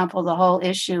for example, the whole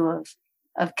issue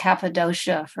of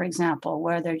Cappadocia, for example,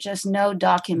 where there are just no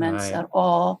documents at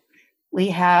all. We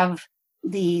have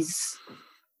these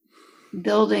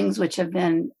buildings which have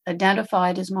been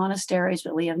identified as monasteries,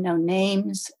 but we have no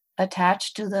names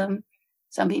attached to them.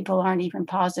 Some people aren't even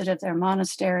positive they're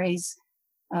monasteries.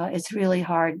 It's really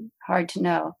hard to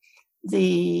know.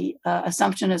 The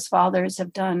Assumptionist Fathers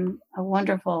have done a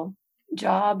wonderful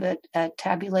job at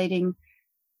tabulating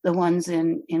the ones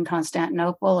in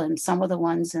Constantinople and some of the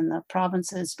ones in the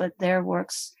provinces, but their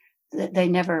works, they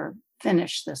never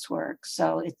finish this work.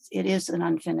 So it is an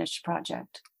unfinished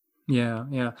project. Yeah,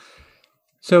 yeah.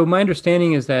 So my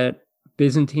understanding is that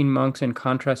Byzantine monks, in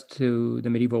contrast to the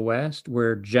medieval West,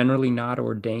 were generally not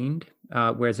ordained,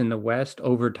 whereas in the West,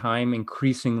 over time,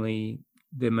 increasingly,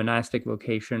 the monastic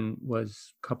vocation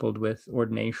was coupled with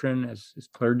ordination as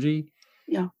clergy.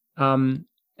 Yeah. And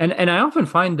I often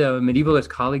find medievalist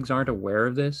colleagues aren't aware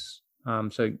of this.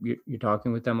 So you're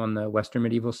talking with them on the Western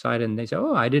medieval side, and they say,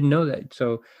 "Oh, I didn't know that."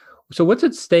 So what's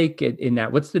at stake in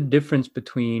that? What's the difference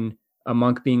between a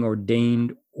monk being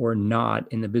ordained or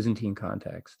not in the Byzantine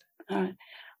context?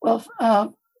 Well,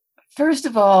 first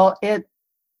of all,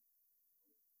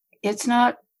 it's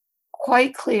not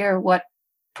quite clear what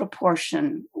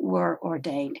proportion were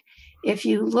ordained. If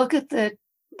you look at the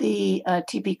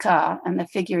Tipika and the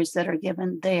figures that are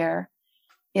given there,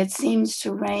 it seems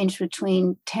to range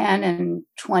between 10 and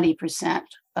 20%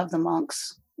 of the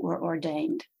monks were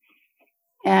ordained.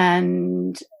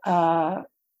 And on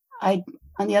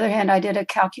the other hand, I did a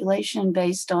calculation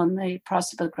based on the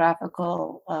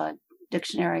prosopographical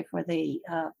dictionary for the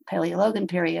Paleologan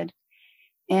period,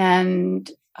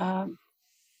 and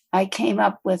I came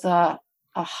up with a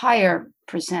higher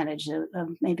percentage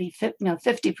of maybe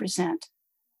 50%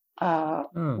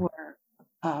 were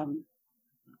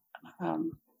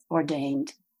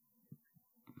ordained.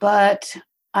 But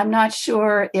I'm not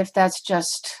sure if that's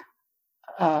just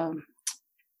the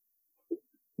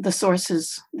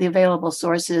sources, the available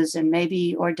sources, and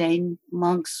maybe ordained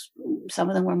monks, some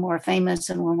of them were more famous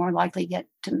and were more likely to get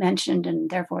mentioned and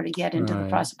therefore to get into the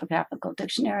prosopographical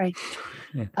dictionary.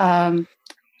 Yeah.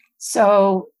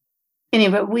 So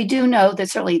anyway, we do know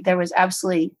that certainly there was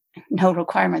absolutely no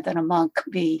requirement that a monk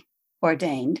be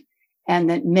ordained, and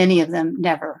that many of them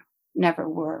never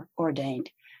were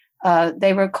ordained.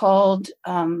 They were called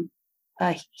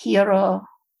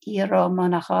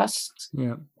hieromonachos,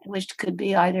 yeah, which could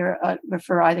be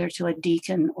refer either to a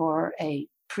deacon or a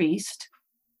priest.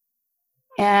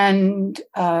 And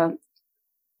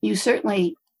you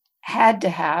certainly had to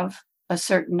have a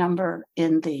certain number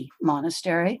in the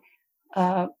monastery,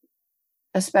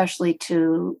 especially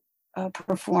to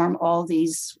perform all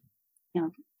these,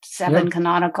 7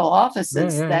 canonical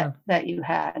offices that you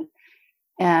had.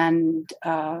 And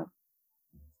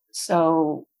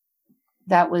so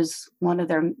that was one of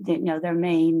their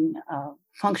main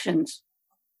functions.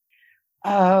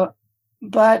 But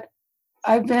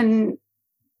I've been,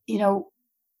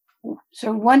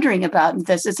 sort of wondering about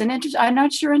this. It's an interest. I'm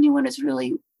not sure anyone has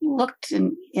really looked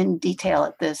in detail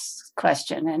at this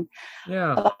question. And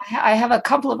I have a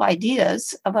couple of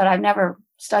ideas, but I've never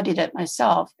studied it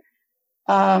myself.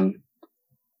 One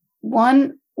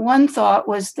thought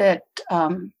was that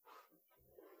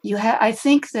I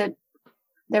think that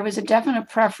there was a definite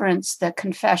preference that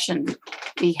confession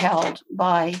be held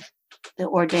by the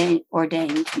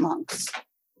ordained monks.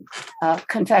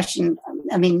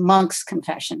 Monks'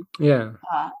 confession. Yeah.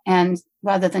 And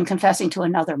rather than confessing to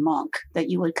another monk, that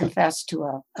you would confess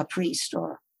to a priest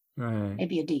or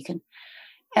maybe a deacon.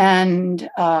 And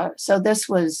so this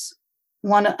was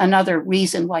another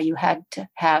reason why you had to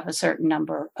have a certain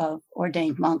number of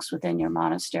ordained monks within your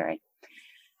monastery.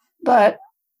 But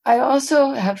I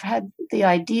also have had the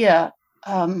idea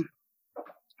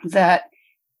that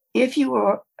if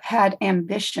you had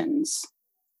ambitions,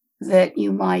 that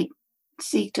you might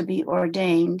seek to be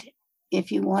ordained if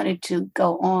you wanted to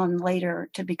go on later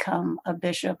to become a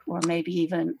bishop or maybe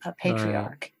even a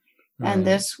patriarch. Right. And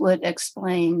this would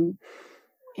explain,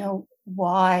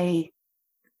 why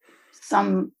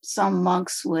some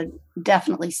monks would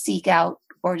definitely seek out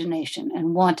ordination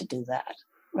and want to do that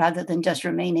rather than just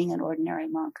remaining an ordinary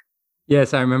monk.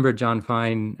 Yes, I remember John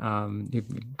Fine, he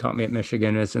taught me at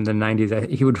Michigan, in the 90s.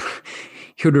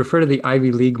 He would refer to the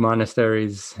Ivy League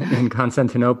monasteries in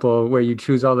Constantinople, where you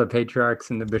choose all the patriarchs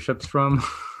and the bishops from.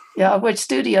 Yeah, which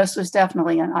Studios was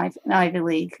definitely an Ivy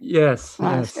League monastery.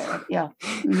 Yes. Yeah.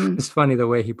 Mm-hmm. It's funny the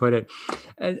way he put it.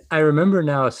 I remember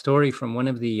now a story from one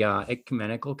of the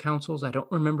ecumenical councils. I don't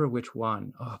remember which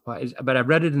one, but I've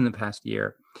read it in the past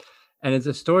year. And it's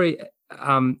a story,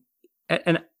 and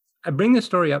I bring this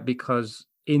story up because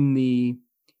in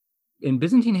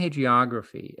Byzantine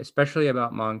hagiography, especially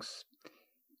about monks,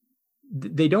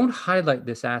 they don't highlight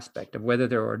this aspect of whether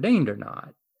they're ordained or not.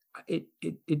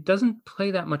 It doesn't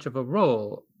play that much of a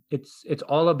role. It's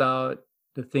all about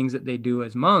the things that they do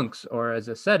as monks or as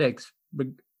ascetics,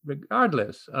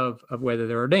 regardless of whether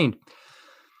they're ordained.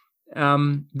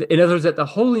 In other words, that the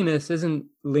holiness isn't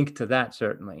linked to that,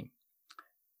 certainly.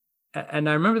 And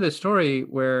I remember the story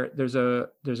where there's an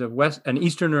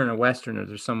Easterner and a Westerner.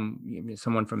 There's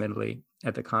someone from Italy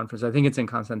at the conference. I think it's in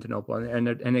Constantinople, and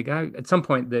a guy at some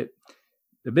point that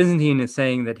the Byzantine is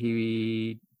saying that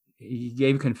he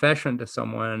gave confession to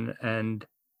someone, and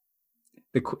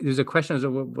there's a question as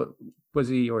what was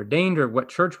he ordained or what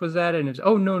church was that? And it's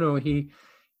no, he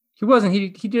wasn't.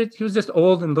 He was just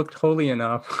old and looked holy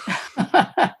enough.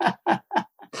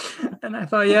 And I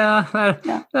thought,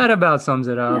 that about sums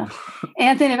it up. Yeah.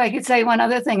 Anthony, if I could say one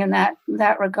other thing in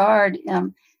that regard,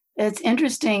 it's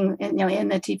interesting, in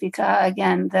the Tipika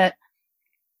again, that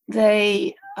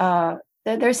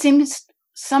there seems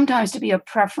sometimes to be a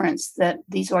preference that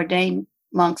these ordained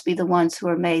monks be the ones who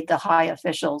are made the high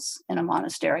officials in a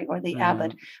monastery or the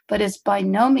abbot, but it's by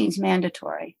no means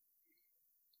mandatory.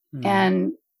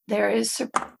 And there is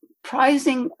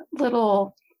surprising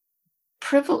little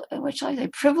privilege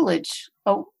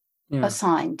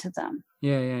assigned to them.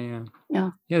 Yeah.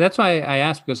 That's why I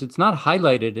asked, because it's not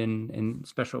highlighted in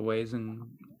special ways. And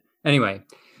anyway,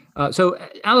 so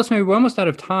Alice, maybe we're almost out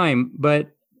of time,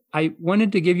 but I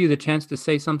wanted to give you the chance to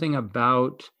say something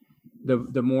about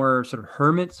the more sort of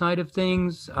hermit side of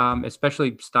things,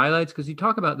 especially stylites, because you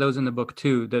talk about those in the book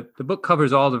too. The book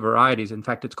covers all the varieties. In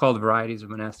fact, it's called Varieties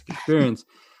of Monastic Experience.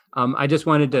 I just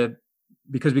wanted to,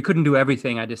 because we couldn't do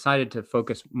everything, I decided to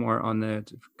focus more on the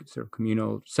sort of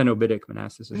communal Cenobitic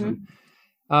monasticism.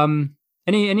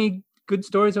 Any good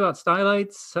stories about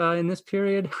stylites in this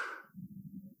period?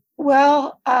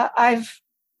 Well, I've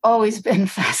always been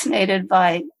fascinated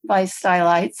by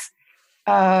stylites,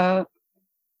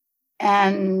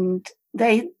 and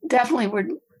they definitely were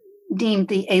deemed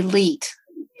the elite.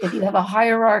 If you have a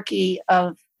hierarchy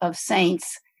of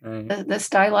saints, right, the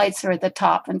stylites are at the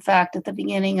top. In fact, at the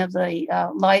beginning of the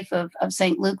life of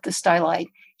St. Luke the Stylite,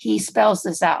 he spells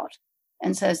this out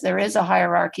and says there is a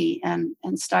hierarchy, and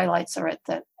stylites are at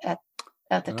the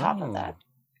top of that.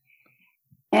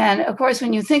 And of course,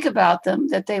 when you think about them,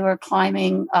 that they were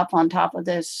climbing up on top of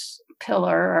this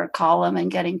pillar or column and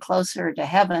getting closer to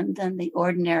heaven than the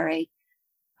ordinary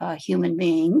human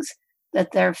beings,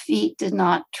 that their feet did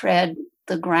not tread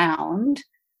the ground.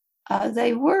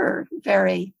 They were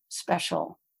very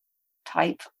special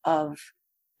type of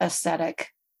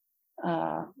ascetic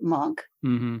monk.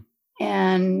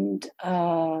 And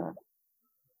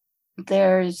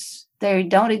they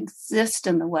don't exist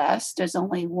in the West. There's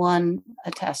only one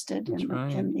attested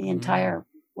in the entire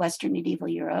Western medieval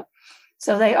Europe.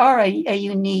 So they are a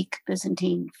unique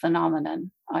Byzantine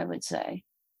phenomenon, I would say.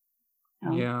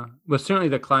 Yeah. Well, certainly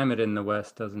the climate in the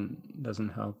West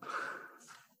doesn't help.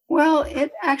 Well,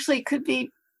 it actually could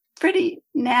be pretty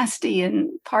nasty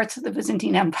in parts of the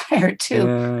Byzantine Empire too,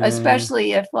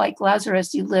 especially if, like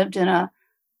Lazarus, you lived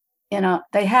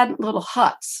they had little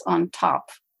huts on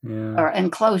top, or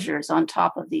enclosures on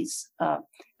top of these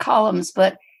columns,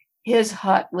 but his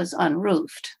hut was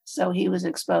unroofed, so he was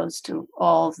exposed to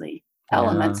all the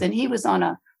elements, and he was on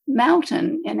a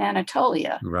mountain in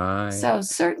Anatolia. Right. So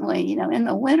certainly, in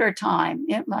the winter time,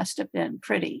 it must have been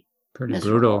pretty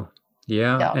brutal.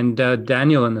 Yeah. And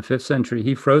Daniel in the 5th century,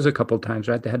 he froze a couple of times,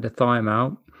 right? They had to thaw him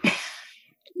out.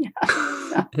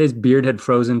 His beard had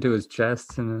frozen to his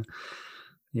chest, and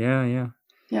yeah.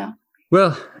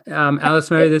 Well,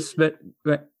 Alice Mary,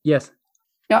 but yes.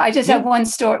 No, I just have one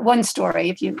story.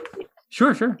 If you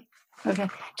sure. Okay,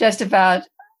 just about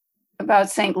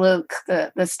St. Luke,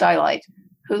 the Stylite,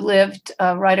 who lived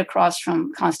right across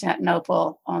from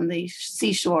Constantinople on the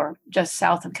seashore, just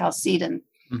south of Chalcedon.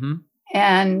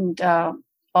 And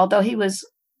although he was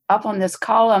up on this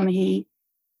column, he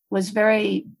was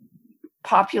very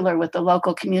popular with the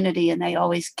local community, and they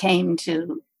always came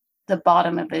to the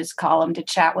bottom of his column to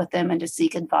chat with him and to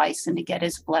seek advice and to get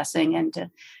his blessing and to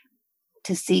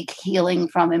seek healing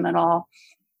from him and all.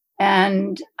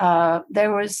 And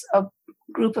there was a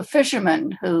group of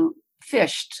fishermen who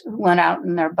went out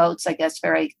in their boats, I guess,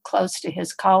 very close to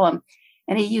his column.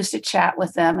 And he used to chat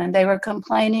with them, and they were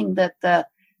complaining that the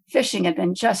fishing had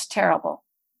been just terrible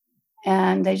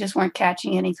and they just weren't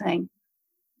catching anything.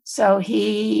 So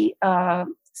he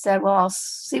said, well, I'll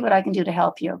see what I can do to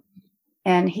help you.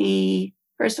 And he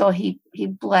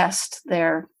blessed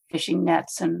their fishing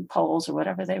nets and poles or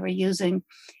whatever they were using.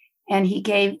 And he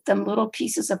gave them little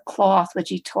pieces of cloth, which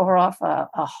he tore off a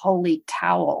holy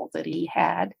towel that he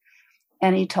had.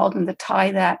 And he told them to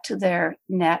tie that to their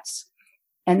nets.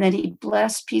 And then he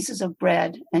blessed pieces of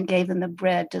bread and gave them the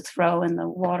bread to throw in the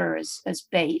water as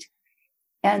bait.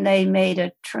 And they made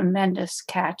a tremendous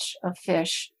catch of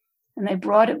fish. And they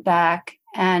brought it back.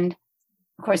 And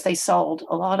of course, they sold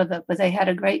a lot of it, but they had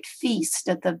a great feast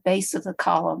at the base of the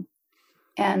column.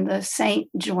 And the saint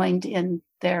joined in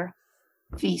their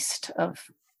feast of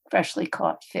freshly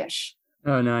caught fish.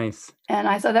 Oh, nice. And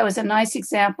I thought that was a nice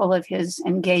example of his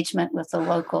engagement with the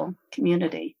local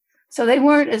community. So they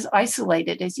weren't as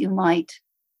isolated as you might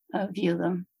view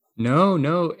them.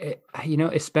 No.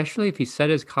 Especially if he set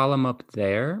his column up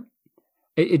there,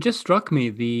 it just struck me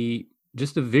the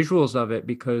visuals of it,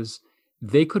 because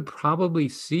they could probably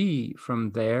see from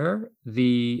there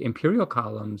the imperial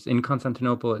columns in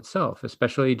Constantinople itself,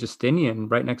 especially Justinian,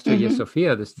 right next to Hagia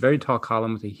Sophia, this very tall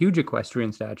column with a huge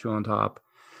equestrian statue on top.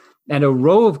 And a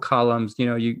row of columns,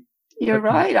 You're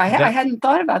right. I hadn't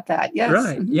thought about that. Yes.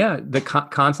 Right. Yeah. The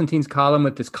Constantine's column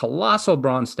with this colossal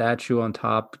bronze statue on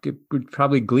top,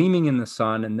 probably gleaming in the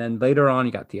sun. And then later on,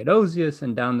 you got Theodosius,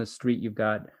 and down the street, you've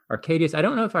got Arcadius. I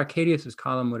don't know if Arcadius's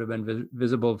column would have been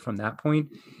visible from that point.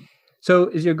 So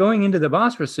as you're going into the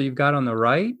Bosphorus, so you've got on the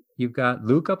right, you've got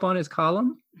Luke up on his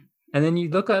column. And then you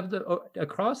look up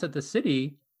across at the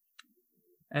city,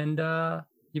 and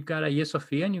you've got Hagia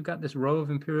Sophia, and you've got this row of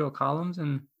imperial columns.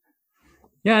 And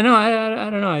yeah, no, I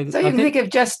don't know. So you can think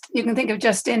of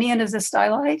Justinian as a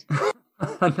stylite.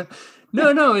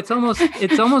 No, it's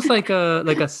almost like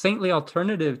a saintly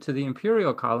alternative to the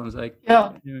imperial columns. Like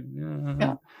yeah.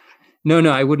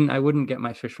 No, I wouldn't get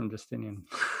my fish from Justinian.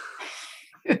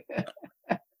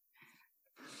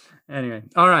 Anyway,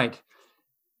 all right,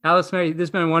 Alice Mary, this has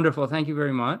been wonderful. Thank you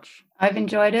very much. I've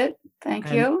enjoyed it.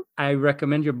 Thank you. I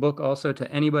recommend your book also to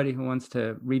anybody who wants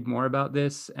to read more about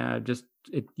this.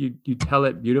 You tell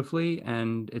it beautifully,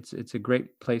 and it's a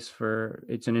great place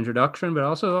it's an introduction, but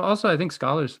also I think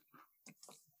scholars.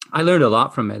 I learned a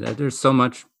lot from it. There's so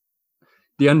much.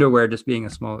 The underwear just being a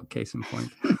small case in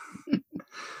point.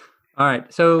 All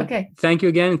right. So Thank you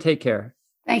again, and take care.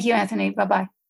 Thank you, Anthony. Bye-bye.